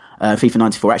 94. FIFA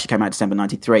 94 actually came out December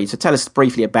 93. So tell us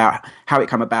briefly about how it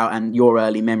came about and your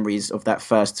early memories of that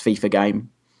first FIFA game.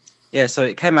 Yeah, so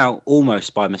it came out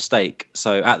almost by mistake.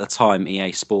 So at the time,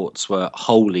 EA Sports were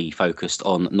wholly focused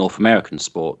on North American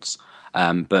sports.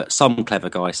 But some clever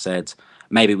guy said,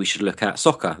 maybe we should look at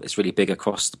soccer. It's really big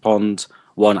across the pond.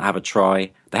 Why not have a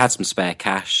try? They had some spare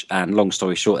cash, and long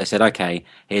story short, they said, okay,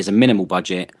 here's a minimal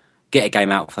budget. Get a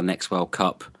game out for the next World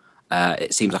Cup.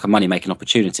 It seems like a money-making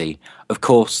opportunity. Of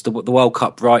course, the World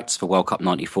Cup rights for World Cup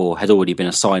 94 had already been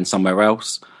assigned somewhere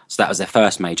else. So that was their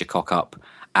first major cock-up.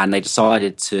 And they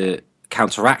decided to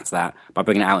counteract that by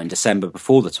bringing it out in December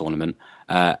before the tournament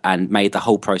and made the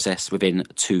whole process within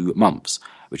 2 months,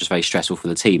 which was very stressful for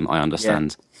the team, I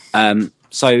understand. Yeah.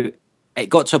 So it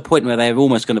got to a point where they were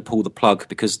almost going to pull the plug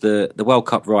because the World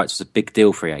Cup rights was a big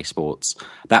deal for EA Sports.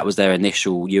 That was their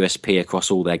initial USP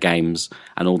across all their games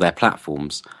and all their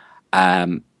platforms.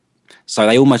 So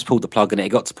they almost pulled the plug, and it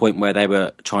got to the point where they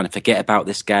were trying to forget about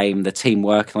this game. The team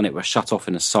working on it were shut off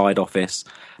in a side office.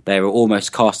 They were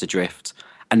almost cast adrift.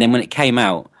 And then when it came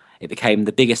out, it became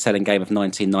the biggest selling game of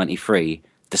 1993,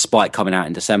 despite coming out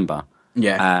in December.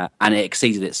 Yeah. And it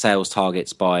exceeded its sales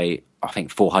targets by, I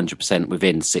think, 400%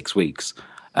 within 6 weeks.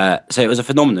 So it was a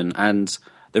phenomenon. And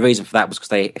the reason for that was because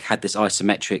they had this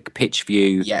isometric pitch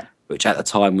view, which at the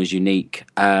time was unique.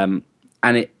 And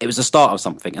it was the start of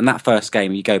something. And that first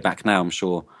game, you go back now, I'm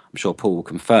sure Paul will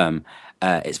confirm,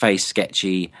 it's very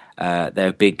sketchy. There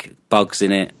are big bugs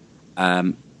in it.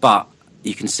 But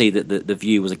you can see that the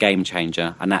view was a game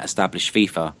changer, and that established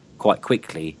FIFA quite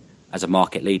quickly as a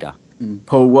market leader.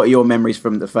 Paul, what are your memories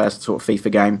from the first sort of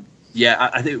FIFA game? Yeah,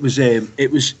 I think it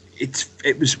was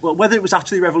well, whether it was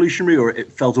actually revolutionary or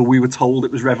it felt, or we were told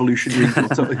it was revolutionary,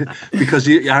 because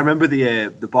I remember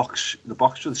the box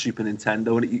for the Super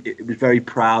Nintendo, and it was very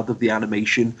proud of the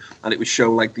animation, and it would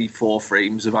show like the 4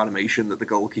 frames of animation that the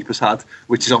goalkeepers had,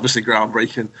 which is obviously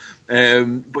groundbreaking.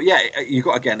 But yeah,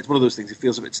 it's one of those things. It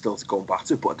feels a bit still to go back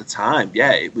to, but at the time,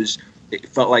 yeah, it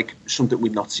felt like something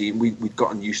we'd not seen. We'd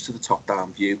gotten used to the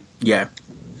top-down view. Yeah.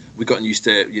 We'd gotten used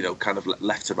to, kind of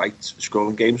left to right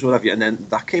scrolling games or whatever, and then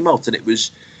that came out, and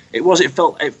it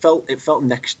felt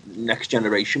next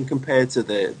generation compared to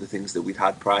the things that we'd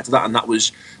had prior to that, and that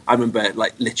was, I remember,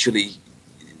 like literally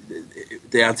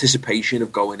the anticipation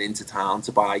of going into town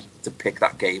to pick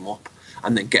that game up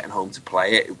and then getting home to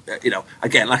play it.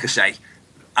 Again, like I say,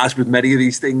 as with many of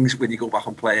these things, when you go back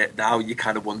and play it now, you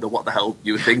kind of wonder what the hell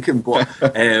you were thinking. But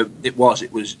it was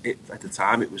at the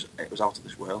time, it was out of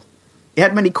this world. It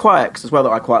had many quirks as well that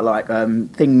I quite like.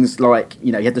 Things like,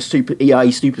 you had the EA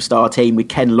Superstar team with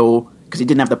Ken Law, because he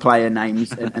didn't have the player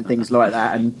names and things like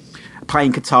that, and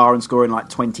playing Qatar and scoring like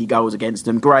 20 goals against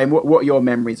them. Graham, what are your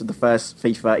memories of the first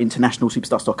FIFA International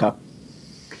Superstar Soccer?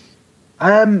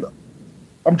 I'm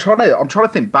trying to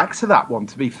think back to that one,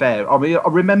 to be fair. I mean, I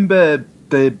remember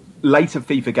the later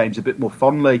FIFA games a bit more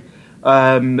fondly,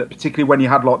 particularly when you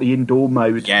had like the indoor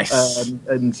mode. Yes.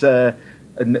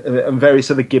 And various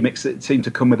other gimmicks that seemed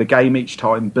to come with the game each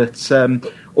time. But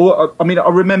I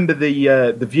remember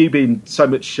the view being so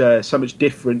much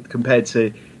different compared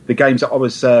to the games that I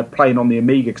was playing on the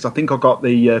Amiga, because I think I got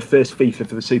the first FIFA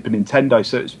for the Super Nintendo,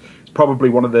 so it's probably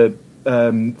one of the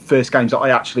first games that I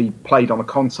actually played on a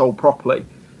console properly.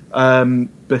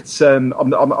 But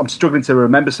I'm struggling to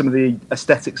remember some of the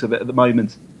aesthetics of it at the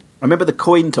moment. I remember the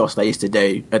coin toss they used to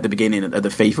do at the beginning of the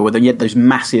FIFA, where you had those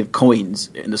massive coins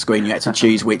in the screen. You had to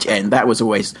choose which end. That was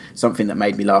always something that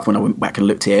made me laugh when I went back and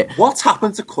looked at it. What's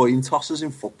happened to coin tosses in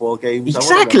football games?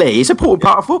 Exactly, it's an important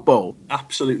part of football.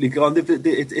 Absolutely gone.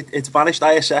 It's vanished.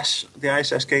 The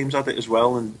ISS games had it as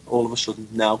well, and all of a sudden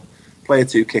now, player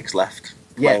 2 kicks left.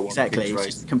 Yeah, exactly. It's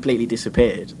just completely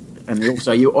disappeared. And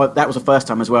also, that was the first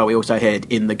time as well. We also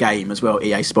heard in the game as well,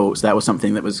 EA Sports. That was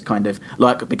something that was kind of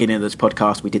like at the beginning of this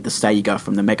podcast. We did the Sega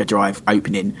from the Mega Drive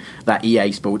opening, that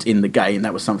EA Sports in the game.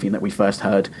 That was something that we first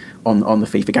heard on the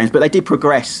FIFA games. But they did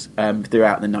progress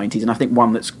throughout the 90s. And I think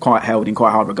one that's quite held in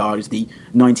quite high regard is the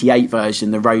 98 version,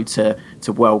 the Road to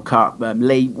World Cup.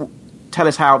 Lee, tell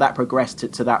us how that progressed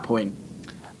to that point.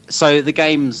 So the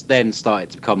games then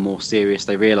started to become more serious.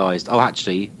 They realised, oh,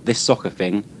 actually, this soccer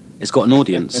thing has got an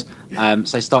audience. So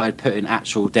they started putting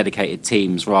actual dedicated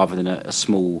teams rather than a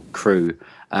small crew,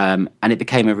 and it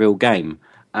became a real game.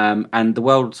 And the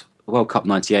World Cup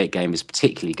 '98 game is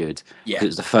particularly good because it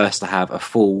was the first to have a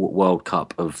full World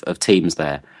Cup of teams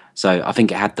there. So I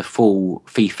think it had the full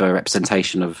FIFA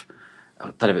representation of, I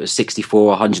don't know if it was 64 or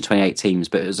 128 teams,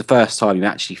 but it was the first time you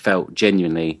actually felt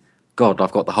genuinely, God,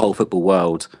 I've got the whole football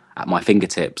world at my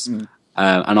fingertips.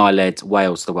 And I led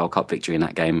Wales to the World Cup victory in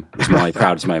that game. It was my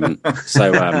proudest moment.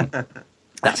 So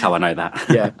that's how I know that.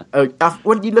 Yeah.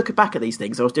 When you look back at these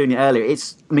things, I was doing it earlier,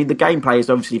 the gameplay is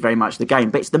obviously very much the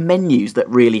game, but it's the menus that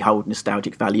really hold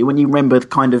nostalgic value. When you remember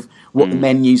kind of what the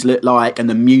menus look like and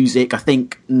the music, I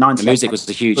think 98... The music was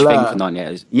a huge thing for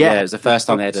 98. Yeah, it was the first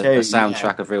time they had a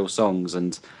soundtrack of real songs,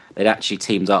 and they'd actually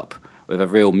teamed up with a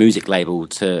real music label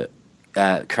to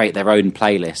create their own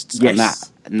playlists. And that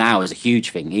now is a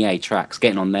huge thing. EA Tracks,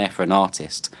 getting on there for an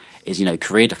artist is,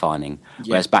 career defining.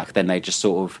 Whereas back then they just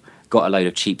sort of got a load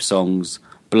of cheap songs.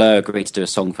 Blur agreed to do a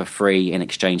song for free in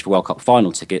exchange for World Cup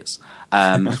final tickets.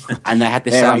 And they had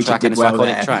this soundtrack and this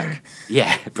iconic track.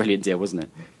 Yeah, brilliant deal, wasn't it?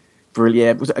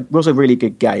 Brilliant. It was a really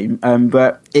good game.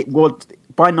 But it was,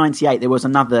 by 98, there was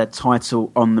another title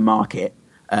on the market.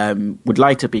 Would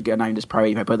later be known as Pro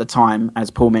Evo, but at the time, as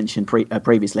Paul mentioned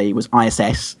previously, it was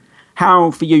ISS.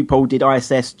 How, for you, Paul, did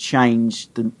ISS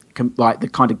change the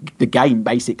game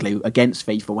basically against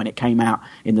FIFA when it came out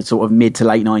in the sort of mid to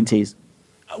late 90s?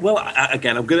 Well,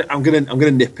 again, I'm gonna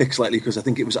nitpick slightly because I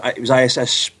think it was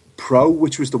ISS Pro,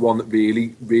 which was the one that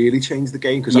really changed the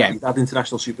game, because I had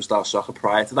International Superstar Soccer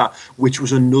prior to that, which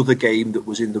was another game that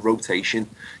was in the rotation.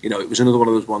 It was another one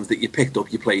of those ones that you picked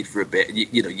up, you played for a bit, and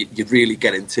you'd really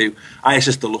get into.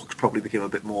 ISS Deluxe probably became a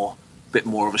bit more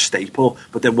of a staple,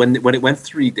 but then when it went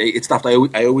 3D, it's daft.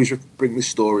 I always bring this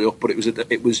story up, but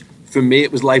it was for me,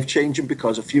 it was life changing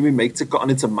because a few of my mates had gotten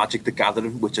into Magic the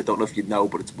Gathering, which I don't know if you know,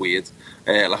 but it's weird,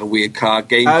 like a weird card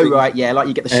game. Oh thing. Right, yeah, like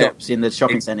you get the shops in the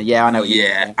shopping centre. Yeah, I know. What you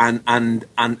mean, and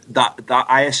that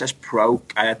ISS Pro,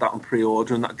 I had that on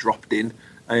pre-order and that dropped in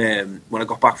when I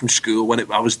got back from school. When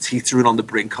I was teetering on the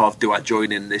brink of, do I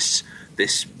join in this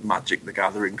Magic the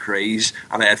Gathering craze,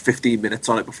 and I had 15 minutes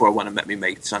on it before I went and met my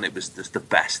mates, and it was just the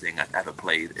best thing I'd ever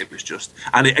played. It was just,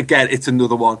 and again, it's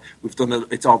another one we've done.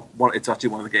 It's actually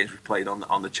one of the games we've played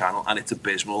on the channel, and it's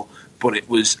abysmal. But it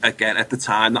was, again, at the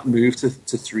time, that move to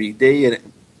 3D,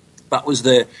 and that was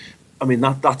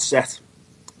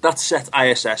that set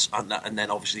ISS and then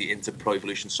obviously into Pro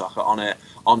Evolution Soccer on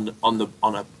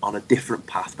a different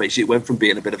path. Basically, it went from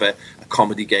being a bit of a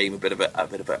comedy game, a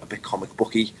bit comic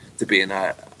booky, to being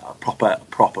a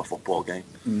proper football game.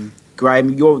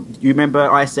 Graham, you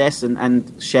remember ISS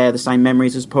and share the same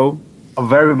memories as Paul? I'm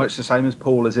very much the same as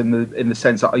Paul, as in the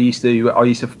sense that I used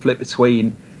to flip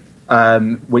between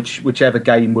whichever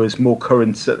game was more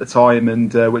current at the time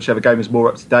and whichever game was more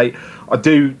up to date. I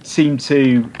do seem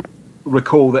to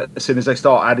recall that as soon as they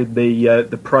start adding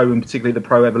the Pro, and particularly the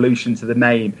Pro Evolution, to the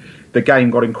name, the game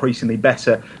got increasingly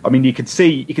better. I mean, you could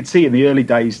see in the early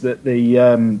days that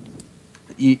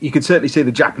you could certainly see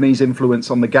the Japanese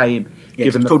influence on the game. Yeah,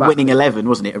 given it was called Winning 11,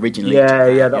 wasn't it, originally?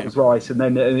 Yeah, that was right. And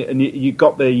then you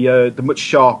got the much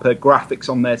sharper graphics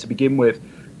on there to begin with.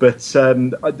 But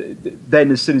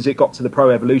then, as soon as it got to the Pro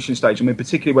Evolution stage, I mean,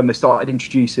 particularly when they started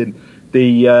introducing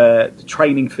the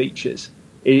training features,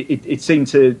 it seemed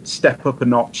to step up a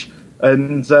notch.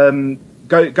 And going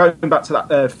back to that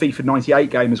FIFA 98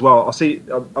 game as well,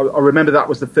 I remember that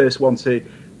was the first one to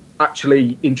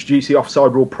actually introduce the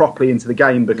offside rule properly into the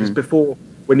game, because before,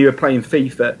 when you were playing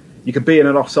FIFA, you could be in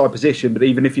an offside position, but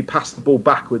even if you passed the ball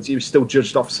backwards, you were still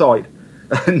judged offside.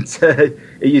 And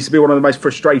it used to be one of the most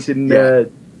frustrating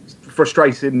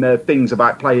things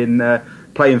about playing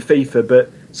FIFA.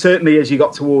 But certainly as you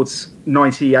got towards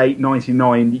 98,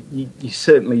 99, you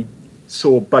certainly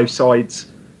saw both sides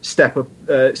step up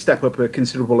a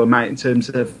considerable amount in terms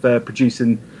of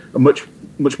producing a much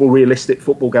more realistic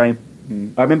football game.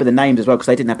 I remember the names as well, because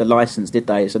they didn't have the license, did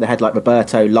they? So they had like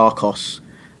Roberto Larcos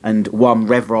and Juan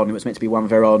Revron, it was meant to be Juan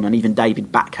Veron, and even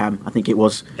David Beckham, I think it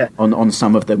was, on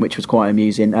some of them, which was quite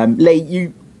amusing. Lee,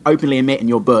 you openly admit in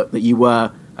your book that you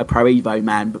were a Pro Evo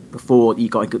man before you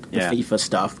got into the FIFA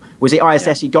stuff. Was it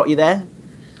ISS you got you there?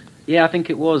 Yeah, I think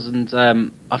it was,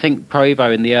 and I think Pro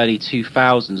Evo in the early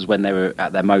 2000s, when they were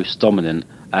at their most dominant,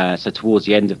 so towards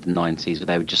the end of the 90s, where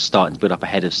they were just starting to build up a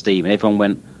head of steam, and everyone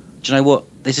went, do you know what,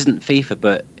 this isn't FIFA,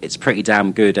 but it's pretty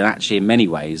damn good, and actually in many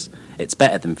ways it's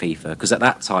better than FIFA, because at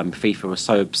that time FIFA was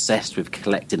so obsessed with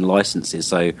collecting licenses,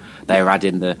 so they were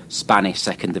adding the Spanish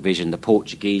second division, the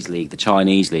Portuguese league, the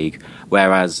Chinese league,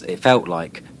 whereas it felt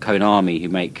like Konami, who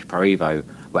make Pro Evo,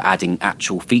 were adding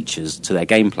actual features to their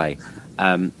gameplay,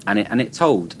 and it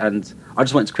told. And I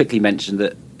just wanted to quickly mention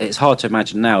that it's hard to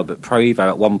imagine now, but Pro Evo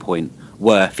at one point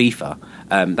were FIFA.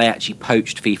 They actually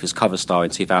poached FIFA's cover star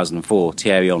in 2004,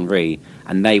 Thierry Henry,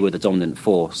 and they were the dominant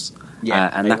force.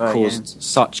 And that caused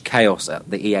such chaos at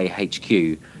the EA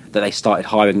HQ that they started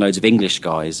hiring loads of English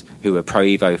guys who were Pro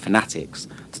Evo fanatics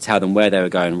to tell them where they were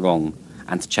going wrong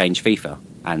and to change FIFA.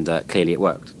 And clearly it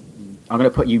worked. I'm going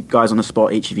to put you guys on the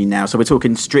spot, each of you now. So we're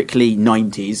talking strictly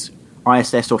 90s,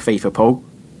 ISS or FIFA, Paul?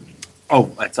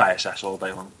 Oh, it's ISS all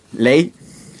day long. Lee?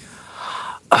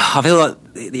 I feel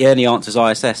like the only answer is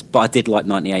ISS, but I did like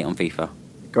 98 on FIFA.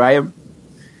 Graham?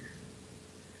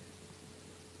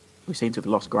 We seem to have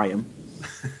lost Graham.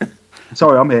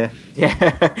 Sorry, I'm here.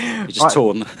 Yeah. You're just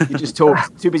torn. You're just torn.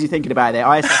 Too busy thinking about it.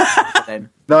 ISS then.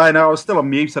 No, I was still on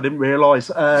mute. I didn't realise.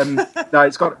 No,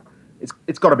 it's got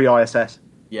to be ISS.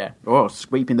 Yeah,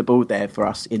 sweeping the board there for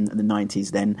us in the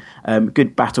 90s then.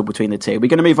 Good battle between the two. We're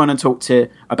going to move on and talk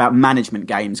about management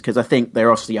games, because I think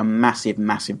they're obviously a massive,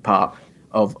 massive part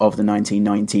of the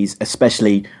 1990s,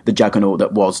 especially the juggernaut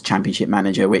that was Championship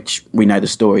Manager, which we know the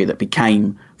story that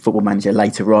became Football Manager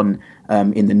later on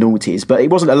in the noughties. But it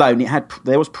wasn't alone.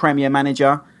 There was Premier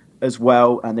Manager as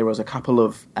well, and there was a couple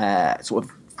of sort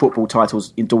of football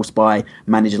titles endorsed by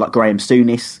managers like Graham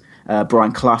Souness.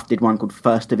 Brian Clough did one called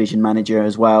First Division Manager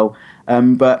as well.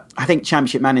 But I think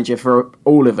Championship Manager for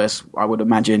all of us, I would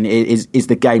imagine, is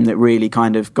the game that really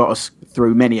kind of got us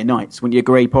through many a nights. Wouldn't you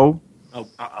agree, Paul? Oh,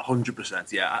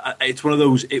 100%, yeah. It's one of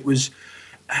those, it was,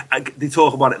 they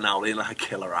talk about it now like a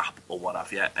killer app or what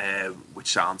have you,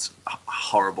 which sounds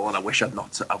horrible, and I wish I'd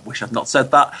not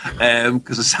said that,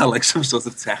 because I sound like some sort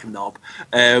of tech knob.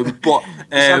 But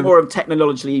you sound more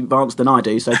technologically advanced than I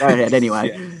do, so go ahead anyway.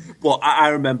 Yeah. But I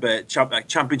remember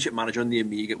Championship Manager on the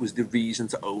Amiga was the reason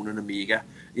to own an Amiga.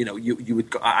 You know, you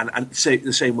would go, and say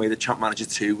the same way that Champ Manager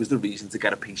 2 was the reason to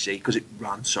get a PC, because it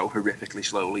ran so horrifically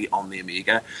slowly on the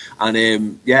Amiga. And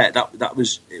that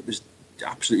was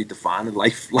absolutely defining,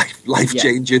 life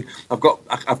changing. I've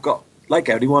got like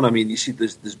everyone. I mean, you see,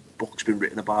 there's books been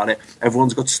written about it.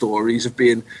 Everyone's got stories of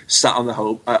being sat on the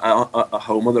home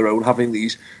on their own, having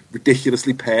these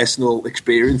ridiculously personal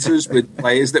experiences with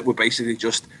players that were basically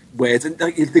just weird. And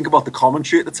you think about the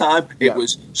commentary at the time; it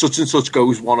was such and such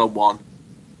goes 1-on-1.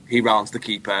 He rounds the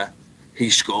keeper, he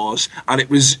scores, and it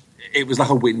was like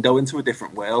a window into a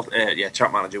different world.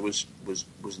 Champ Manager was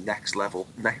next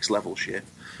level shit.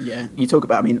 Yeah, you talk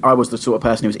about. I mean, I was the sort of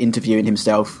person who was interviewing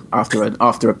himself after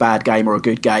a bad game or a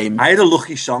good game. I had a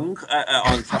lucky song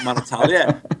on Man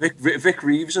Italia. Vic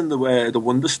Reeves and the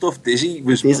Wonder Stuff. Dizzy. It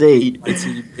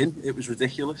was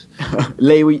ridiculous.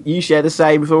 Lee, you share the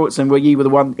same thoughts, and were you the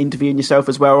one interviewing yourself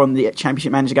as well on the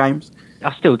Championship Manager games?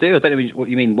 I still do. I don't know what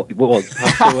you mean. What was?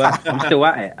 I'm still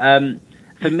at it.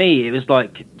 For me, it was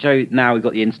like, Joe, now we've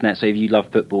got the internet, so if you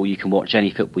love football, you can watch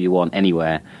any football you want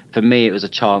anywhere. For me, it was a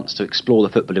chance to explore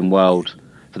the footballing world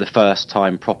for the first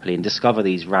time properly and discover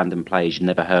these random players you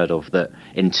never heard of that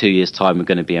in 2 years' time were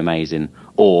going to be amazing.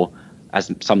 Or,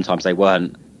 as sometimes they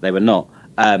were not.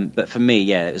 But for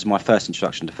me, it was my first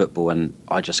introduction to football, and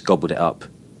I just gobbled it up.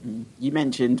 You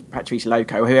mentioned Patrice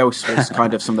Loco. Who else was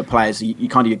kind of some of the players you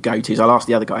kind of your go-tos? I'll ask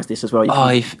the other guys this as well.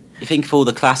 You think of all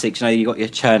the classics, you got your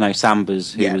Cherno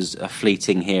Sambas, who was a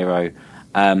fleeting hero.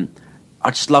 I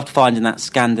just loved finding that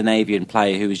Scandinavian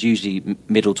player who was usually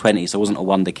middle 20s, so wasn't a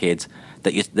wonder kid.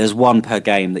 There's one per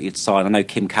game that you'd sign. I know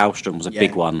Kim Kallstrom was a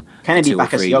big one. Kennedy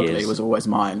Bakasioglu was always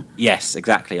mine. Yes,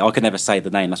 exactly. I could never say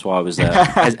the name, that's why I was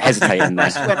hesitating there.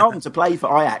 He went on to play for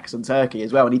Ajax and Turkey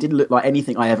as well, and he didn't look like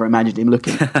anything I ever imagined him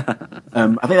looking. I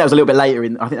think that was a little bit later I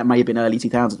think that may have been early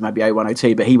 2000s, maybe 01,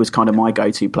 02, but he was kind of my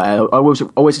go-to player. I always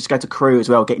used to go to Crewe as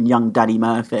well, getting young Danny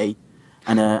Murphy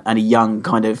and a young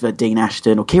kind of Dean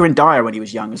Ashton, or Kieran Dyer when he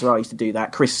was young as well. I used to do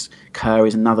that. Chris Kerr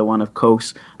is another one, of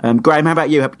course. Graham, how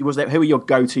about you? Who were your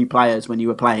go-to players when you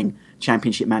were playing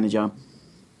Championship Manager?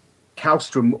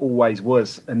 Kallstrom always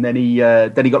was, and then he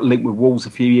got linked with Wolves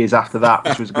a few years after that,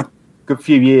 which was a good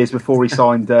few years before he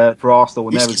signed for Arsenal.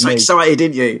 And you were so excited,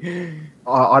 didn't you?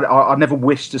 I never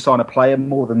wished to sign a player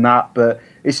more than that, but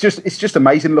it's just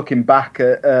amazing looking back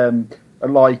at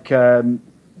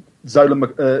Zola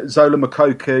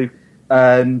Mokoku,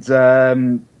 and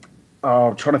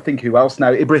I'm trying to think who else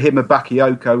now. Ibrahim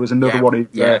Bakayoko was another one who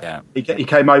he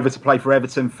came over to play for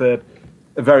Everton for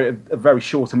a very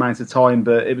short amount of time,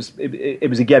 but it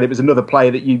was another player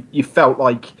that you felt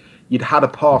like you'd had a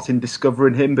part in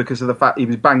discovering him because of the fact he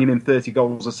was banging in 30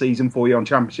 goals a season for you on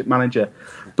Championship Manager.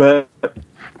 But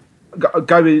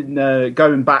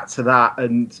going back to that,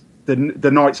 and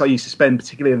the nights I used to spend,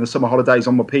 particularly in the summer holidays,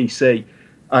 on my PC,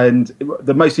 and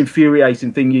the most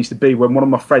infuriating thing used to be when one of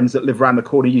my friends that lived around the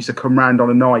corner used to come round on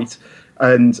a night,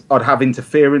 and I'd have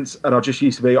interference, and I just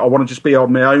used to be, I want to just be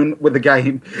on my own with the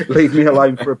game, leave me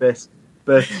alone for a bit.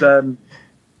 But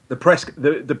the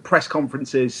press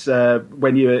conferences,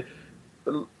 when you,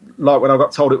 like when I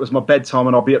got told it was my bedtime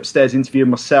and I'll be upstairs interviewing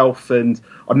myself, and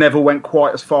I never went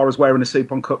quite as far as wearing a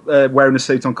suit on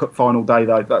Cup final day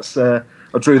though. That's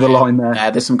I drew the line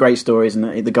there. There's some great stories,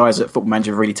 and the guys at Football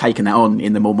Manager have really taken that on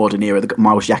in the more modern era.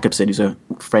 Miles Jacobson, who's a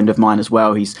friend of mine as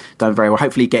well, he's done very well.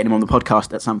 Hopefully getting him on the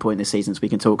podcast at some point this season so we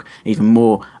can talk even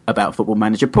more about Football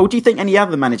Manager. Paul, do you think any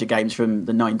other manager games from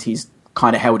the 90s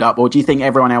kind of held up, or do you think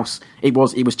everyone else, it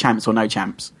was champs or no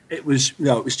champs? It was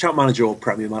Champ Manager or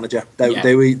Premier Manager.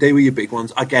 They were your big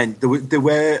ones. Again, there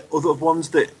were other ones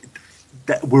that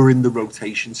were in the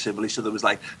rotation similarly. So there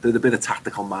had been a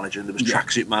tactical manager, and there was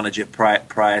tracksuit manager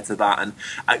prior to that. And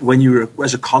when you were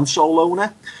as a console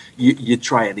owner, you'd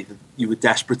try anything. You were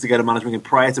desperate to get a management game.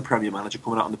 Prior to Premier Manager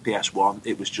coming out on the PS1,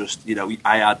 it was just,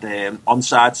 I had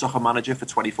Onside Soccer Manager for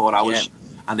 24 hours. Yeah.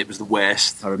 And it was the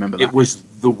worst. I remember that. It was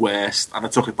the worst. And I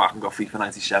took it back and got FIFA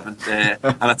 97. And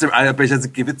I basically had to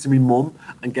give it to my mum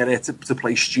and get her to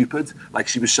play stupid. Like,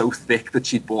 she was so thick that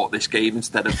she'd bought this game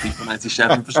instead of FIFA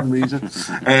 97 for some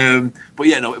reason. But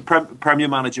yeah, no, Premier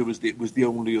Manager was the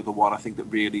only other one I think that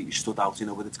really stood out,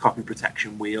 with its copy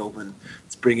protection wheel, and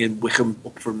it's bringing Wickham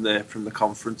up from the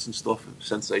conference and stuff. It was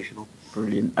sensational.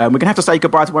 Brilliant. We're going to have to say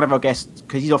goodbye to one of our guests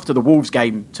because he's off to the Wolves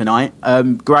game tonight.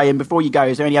 Graham, before you go,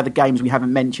 is there any other games we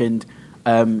haven't mentioned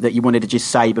that you wanted to just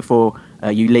say before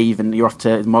you leave and you're off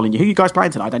to Molineux? Who are you guys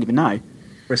playing tonight? I don't even know.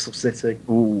 Bristol City.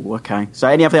 Oh, okay. So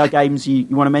any other games you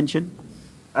want to mention?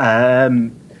 I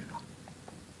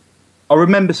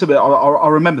remember some. I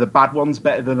remember the bad ones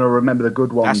better than I remember the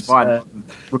good ones. That's fine.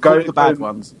 Record the bad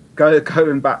ones.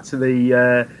 Going back to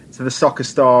the Soccer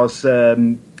Stars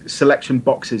selection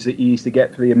boxes that you used to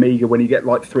get for the Amiga when you get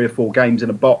like 3 or 4 games in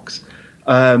a box.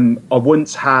 I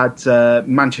once had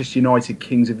Manchester United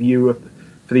Kings of Europe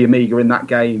for the Amiga in that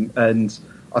game, and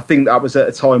I think that was at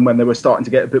a time when they were starting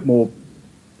to get a bit more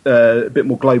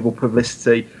global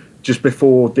publicity, just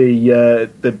before the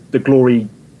glory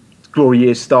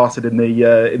years started in the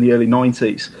early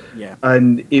 90s. Yeah.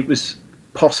 And it was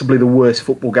possibly the worst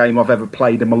football game I've ever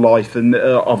played in my life, and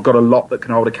I've got a lot that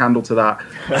can hold a candle to that.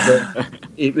 But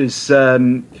it was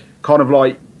kind of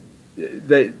like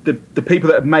the people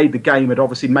that had made the game had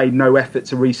obviously made no effort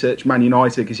to research Man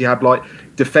United, because you had like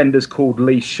defenders called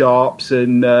Lee Sharps,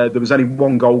 and there was only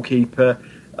one goalkeeper,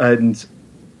 and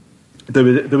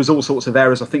there was all sorts of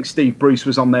errors. I think Steve Bruce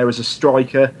was on there as a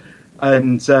striker,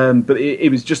 and but it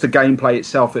was just the gameplay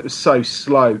itself. It was so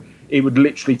slow. It would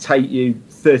literally take you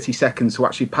 30 seconds to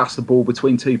actually pass the ball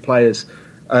between 2 players.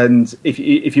 And if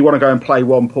you want to go and play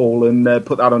one, Paul, and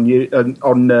put that on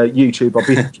YouTube, I'll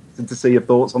be interested to see your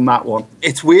thoughts on that one.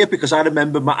 It's weird because I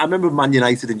remember Man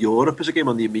United in Europe as a game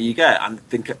on the Amiga, and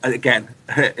think again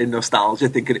in nostalgia,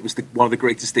 thinking it was one of the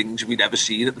greatest things we'd ever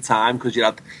seen at the time, because you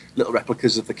had little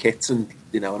replicas of the kits and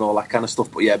and all that kind of stuff.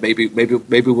 But yeah, maybe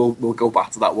we'll go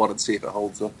back to that one and see if it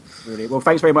holds up. Really well.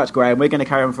 Thanks very much, Graham. We're going to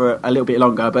carry on for a little bit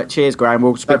longer, but cheers, Graham.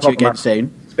 We'll speak to you again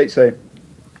soon. Speak soon.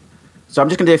 So I'm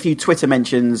just going to do a few Twitter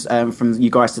mentions from you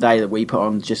guys today that we put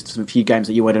on, just a few games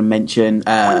that you wanted to mention.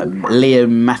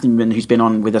 Liam Matthewman, who's been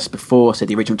on with us before, said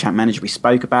the original Champ Manager we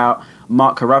spoke about.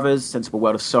 Mark Carruthers, Sensible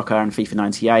World of Soccer and FIFA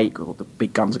 98. All the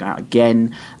big guns are out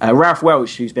again. Ralph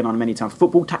Welch, who's been on many times.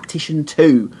 Football Tactician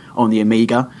 2 on the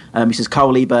Amiga. He says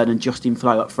Cole Eburn and Justin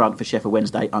Flo up front for Sheffield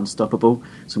Wednesday. Unstoppable.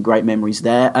 Some great memories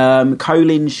there.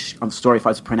 Colin, I'm sorry if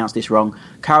I pronounced this wrong.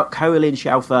 Colin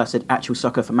Shalfer said Actual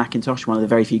Soccer for Macintosh, one of the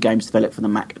very few games developed for the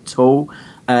Mac at all.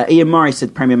 Ian Murray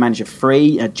said Premier Manager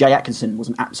 3. Jay Atkinson was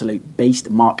an absolute beast.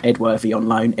 Mark Edworthy on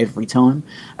loan every time.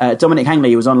 Dominic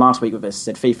Hangley, who was on last week with us,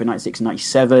 said FIFA 96 and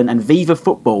 97. And Viva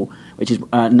Football, which is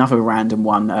another random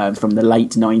one from the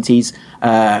late 90s.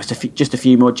 Just a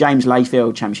few more. James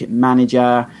Layfield, Championship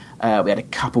Manager. We had a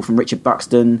couple from Richard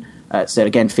Buxton. Said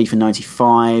again FIFA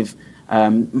 95.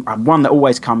 One that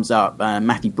always comes up,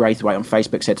 Matthew Braithwaite on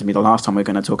Facebook said to me the last time we were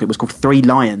going to talk, it was called Three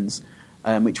Lions,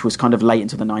 which was kind of late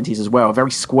into the 90s as well. Very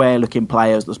square-looking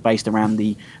players that was based around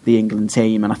the England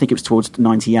team, and I think it was towards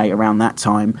 98 around that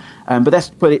time. But let's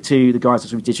put it to the guys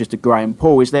that we did just to Graham.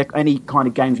 Paul, is there any kind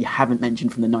of games you haven't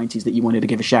mentioned from the 90s that you wanted to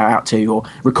give a shout-out to or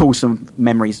recall some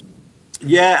memories?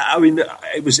 Yeah, I mean,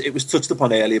 it was touched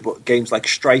upon earlier, but games like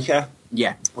Striker,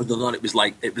 Yeah. Other than it was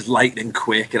lightning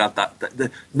quick. It had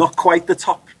the not quite the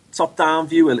top down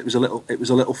view. It was a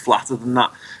little flatter than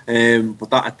that. But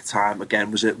that at the time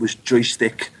again was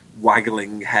joystick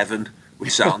waggling heaven.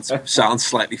 Which sounds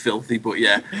slightly filthy, but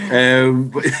yeah.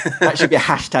 But that should be a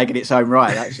hashtag in its own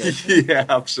right, actually. Yeah,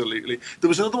 absolutely. There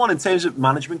was another one in terms of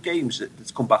management games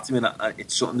that's come back to me, and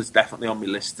it's something that's definitely on my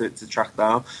list to track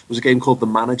down. There was a game called The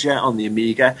Manager on the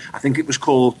Amiga. I think it was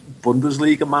called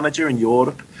Bundesliga Manager in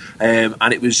Europe, and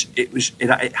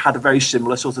it had a very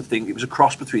similar sort of thing. It was a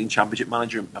cross between Championship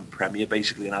Manager and Premier,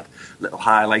 basically, and had little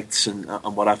highlights and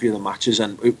what have you, the matches,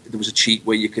 and there was a cheat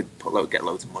where you could get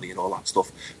loads of money and all that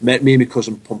stuff. Me and my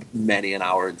cousin pumped many an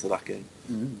hour into that game.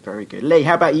 Very good. Lee,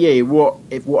 how about you? What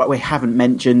we haven't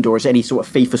mentioned, or is any sort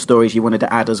of FIFA stories you wanted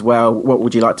to add as well? What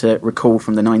would you like to recall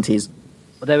from the 90s?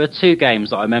 Well, there were two games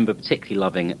that I remember particularly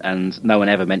loving, and no one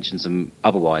ever mentions them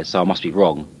otherwise, so I must be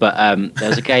wrong. But there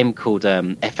was a game called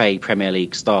FA Premier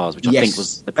League Stars, which I think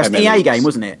was the Premier League. That's an EA game,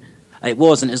 wasn't it? It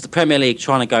was, and it was the Premier League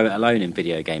trying to go it alone in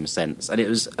video game sense. And it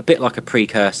was a bit like a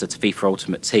precursor to FIFA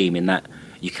Ultimate Team in that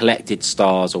you collected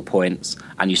stars or points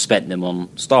and you spent them on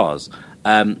stars.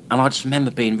 And I just remember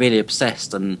being really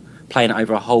obsessed and playing it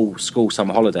over a whole school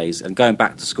summer holidays and going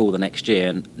back to school the next year,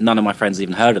 and none of my friends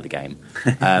even heard of the game.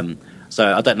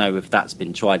 So I don't know if that's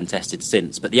been tried and tested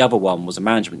since. But the other one was a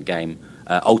management game,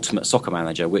 Ultimate Soccer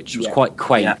Manager, which was quite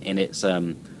quaint in its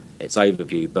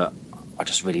overview, but I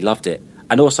just really loved it.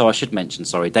 And also, I should mention,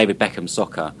 David Beckham's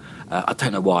Soccer. I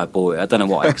don't know why I bought it. I don't know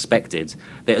what I expected.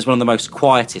 But it was one of the most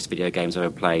quietest video games I've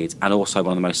ever played, and also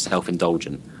one of the most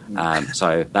self-indulgent.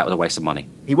 So that was a waste of money.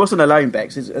 He wasn't alone,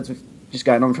 Bex. Just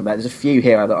going on from that, there's a few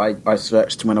here that I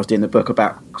searched when I was doing the book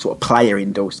about sort of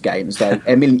player-endorsed games. So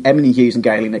Emily Hughes and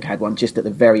Gary Lineker had one just at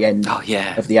the very end of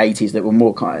the 80s that were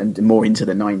more into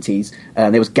the 90s.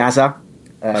 There was Gaza,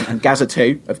 and Gaza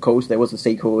 2, of course. There was a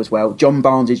sequel as well. John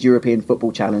Barnes' European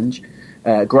Football Challenge.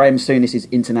 Graham Souness'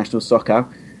 International Soccer.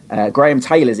 Graham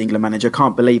Taylor's England manager.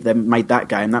 Can't believe they made that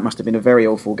game. That must have been a very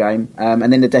awful game.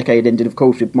 And then the decade ended, of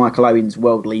course, with Michael Owen's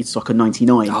World League Soccer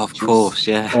 99. Oh, of course,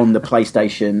 yeah. On the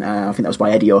PlayStation. I think that was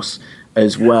by Edios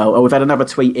as well. We've had another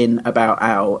tweet in about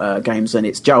our games, and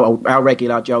it's our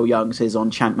regular Joel Young says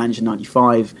on Champ Manager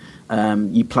 95,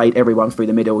 you played everyone through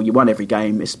the middle, you won every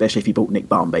game, especially if you bought Nick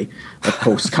Barmby, of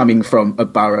course, coming from a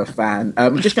Borough fan.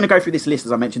 I'm just going to go through this list,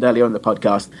 as I mentioned earlier on the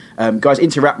podcast. Guys,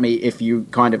 interrupt me if you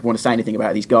kind of want to say anything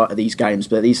about these games,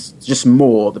 but these just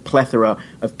more the plethora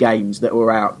of games that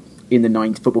were out in the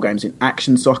 90s, football games in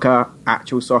Action Soccer,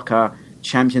 Actual Soccer,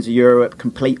 Champions of Europe,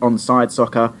 Complete Onside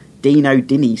Soccer, Dino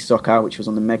Dini Soccer, which was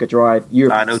on the Mega Drive.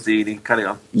 I know Dini, carry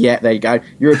on. Yeah, there you go.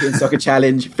 European Soccer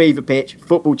Challenge, Fever Pitch,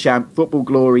 Football Champ, Football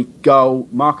Glory, Goal,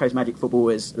 Marco's Magic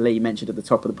Football, as Lee mentioned at the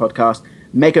top of the podcast,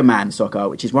 Mega Man Soccer,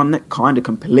 which is one that kind of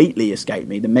completely escaped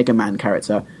me, the Mega Man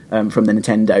character from the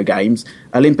Nintendo games,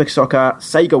 Olympic Soccer,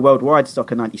 Sega Worldwide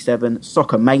Soccer 97,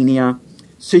 Soccer Mania,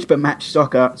 Super Match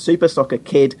Soccer, Super Soccer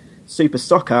Kid, Super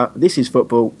Soccer, This Is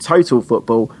Football, Total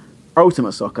Football,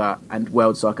 Ultimate Soccer and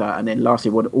World Soccer, and then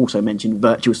lastly I would also mention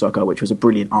Virtual Soccer, which was a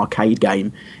brilliant arcade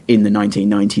game in the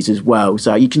 1990s as well.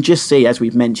 So you can just see, as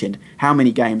we've mentioned, how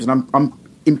many games, and I'm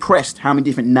impressed how many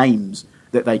different names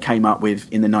that they came up with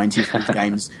in the 90s for these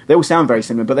games. They all sound very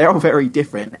similar, but they're all very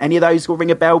different. Any of those will ring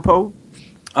a bell, Paul?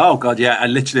 Oh God, yeah!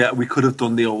 And literally, we could have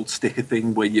done the old sticker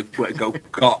thing where you go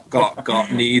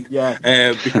got need. Yeah.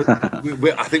 Because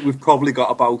I think we've probably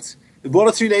got about one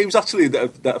or two names actually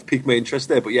that have piqued my interest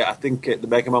there. But yeah, I think the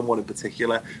Mega Man one in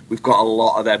particular, we've got a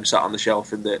lot of them sat on the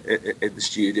shelf in the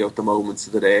studio at the moment.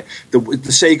 So that the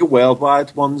Sega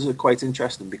Worldwide ones are quite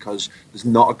interesting because there's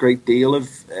not a great deal of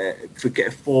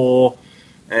for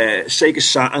Sega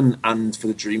Saturn and for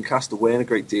the Dreamcast, there weren't a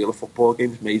great deal of football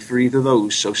games made for either of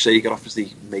those. So Sega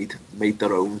obviously made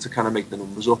their own to kind of make the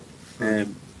numbers up.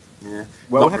 Yeah.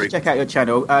 Well, we'll have to check out your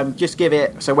channel. Just give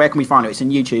it. So where can we find it? It's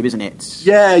on YouTube, isn't it?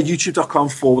 Yeah,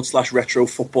 youtube.com/Retro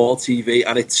Football TV,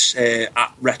 and it's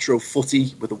at Retro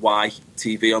Footy with a Y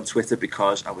TV on Twitter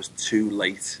because I was too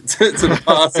late to the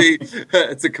party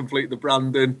to complete the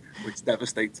branding, which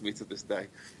devastates me to this day.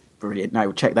 Brilliant.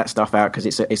 No, check that stuff out because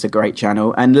it's a great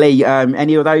channel. And Lee,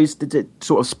 any of those did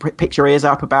sort of pick your ears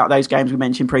up about those games we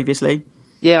mentioned previously?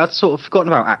 Yeah, I'd sort of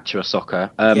forgotten about Actua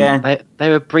Soccer. They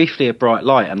were briefly a bright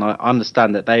light, and I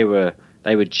understand that they were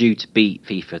due to beat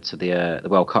FIFA to the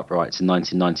World Cup rights in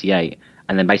 1998,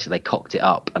 and then basically they cocked it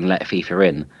up and let FIFA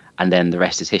in, and then the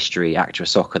rest is history. Actua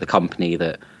Soccer, the company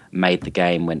that made the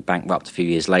game, went bankrupt a few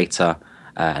years later,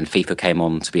 and FIFA came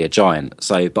on to be a giant.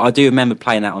 So, but I do remember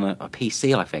playing that on a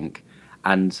PC, I think,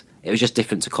 and it was just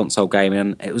different to console gaming,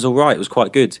 and it was all right. It was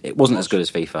quite good. It wasn't as good as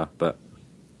FIFA, but...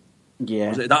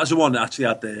 Yeah, that was the one that actually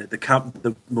had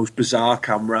the most bizarre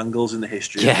camera angles in the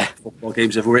history of football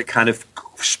games ever, where it kind of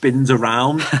spins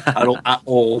around at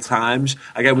all times.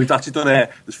 Again, we've actually done a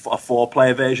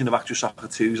 4-player version of Actual Soccer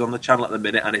 2s on the channel at the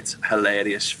minute, and it's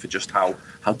hilarious for just how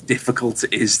difficult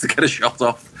it is to get a shot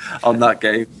off on that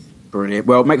game. Brilliant.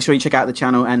 Well, make sure you check out the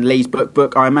channel and Lee's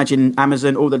book. I imagine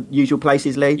Amazon, all the usual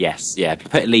places, Lee? Yes, yeah.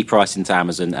 Put Lee Price into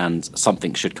Amazon and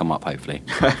something should come up, hopefully.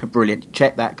 Brilliant.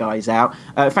 Check that, guys, out.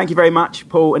 Thank you very much,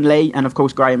 Paul and Lee, and of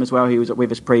course Graham as well, who was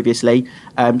with us previously.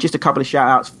 Just a couple of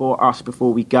shout-outs for us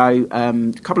before we go.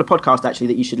 A couple of podcasts, actually,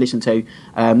 that you should listen to.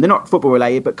 They're not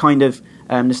football-related, but kind of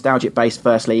nostalgic-based.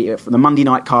 Firstly, from the Monday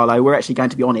Night Carlo, we're actually going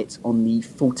to be on it on the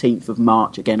 14th of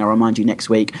March. Again, I'll remind you next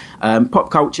week.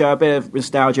 Pop culture, a bit of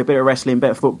nostalgia, a bit of wrestling, a bit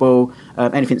of football,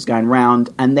 anything that's going round.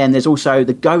 And then there's also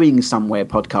the Going Somewhere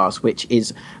podcast, which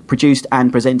is produced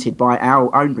and presented by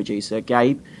our own producer,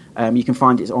 Gabe. You can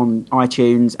find it on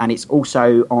iTunes, and it's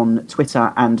also on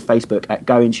Twitter and Facebook at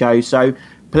Going Show. So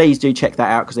please do check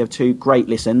that out, because they have 2 great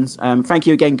listens. Thank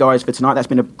you again, guys, for tonight. That's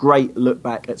been a great look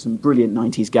back at some brilliant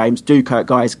 90s games. Do,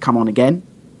 guys, come on again.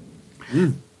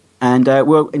 And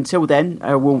until then,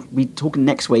 we'll be talking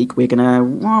next week.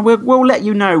 We'll let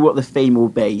you know what the theme will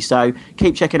be. So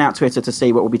keep checking out Twitter to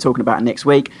see what we'll be talking about next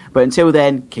week. But until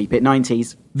then, keep it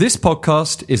 90s. This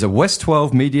podcast is a West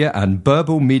 12 Media and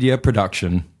Burble Media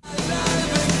production.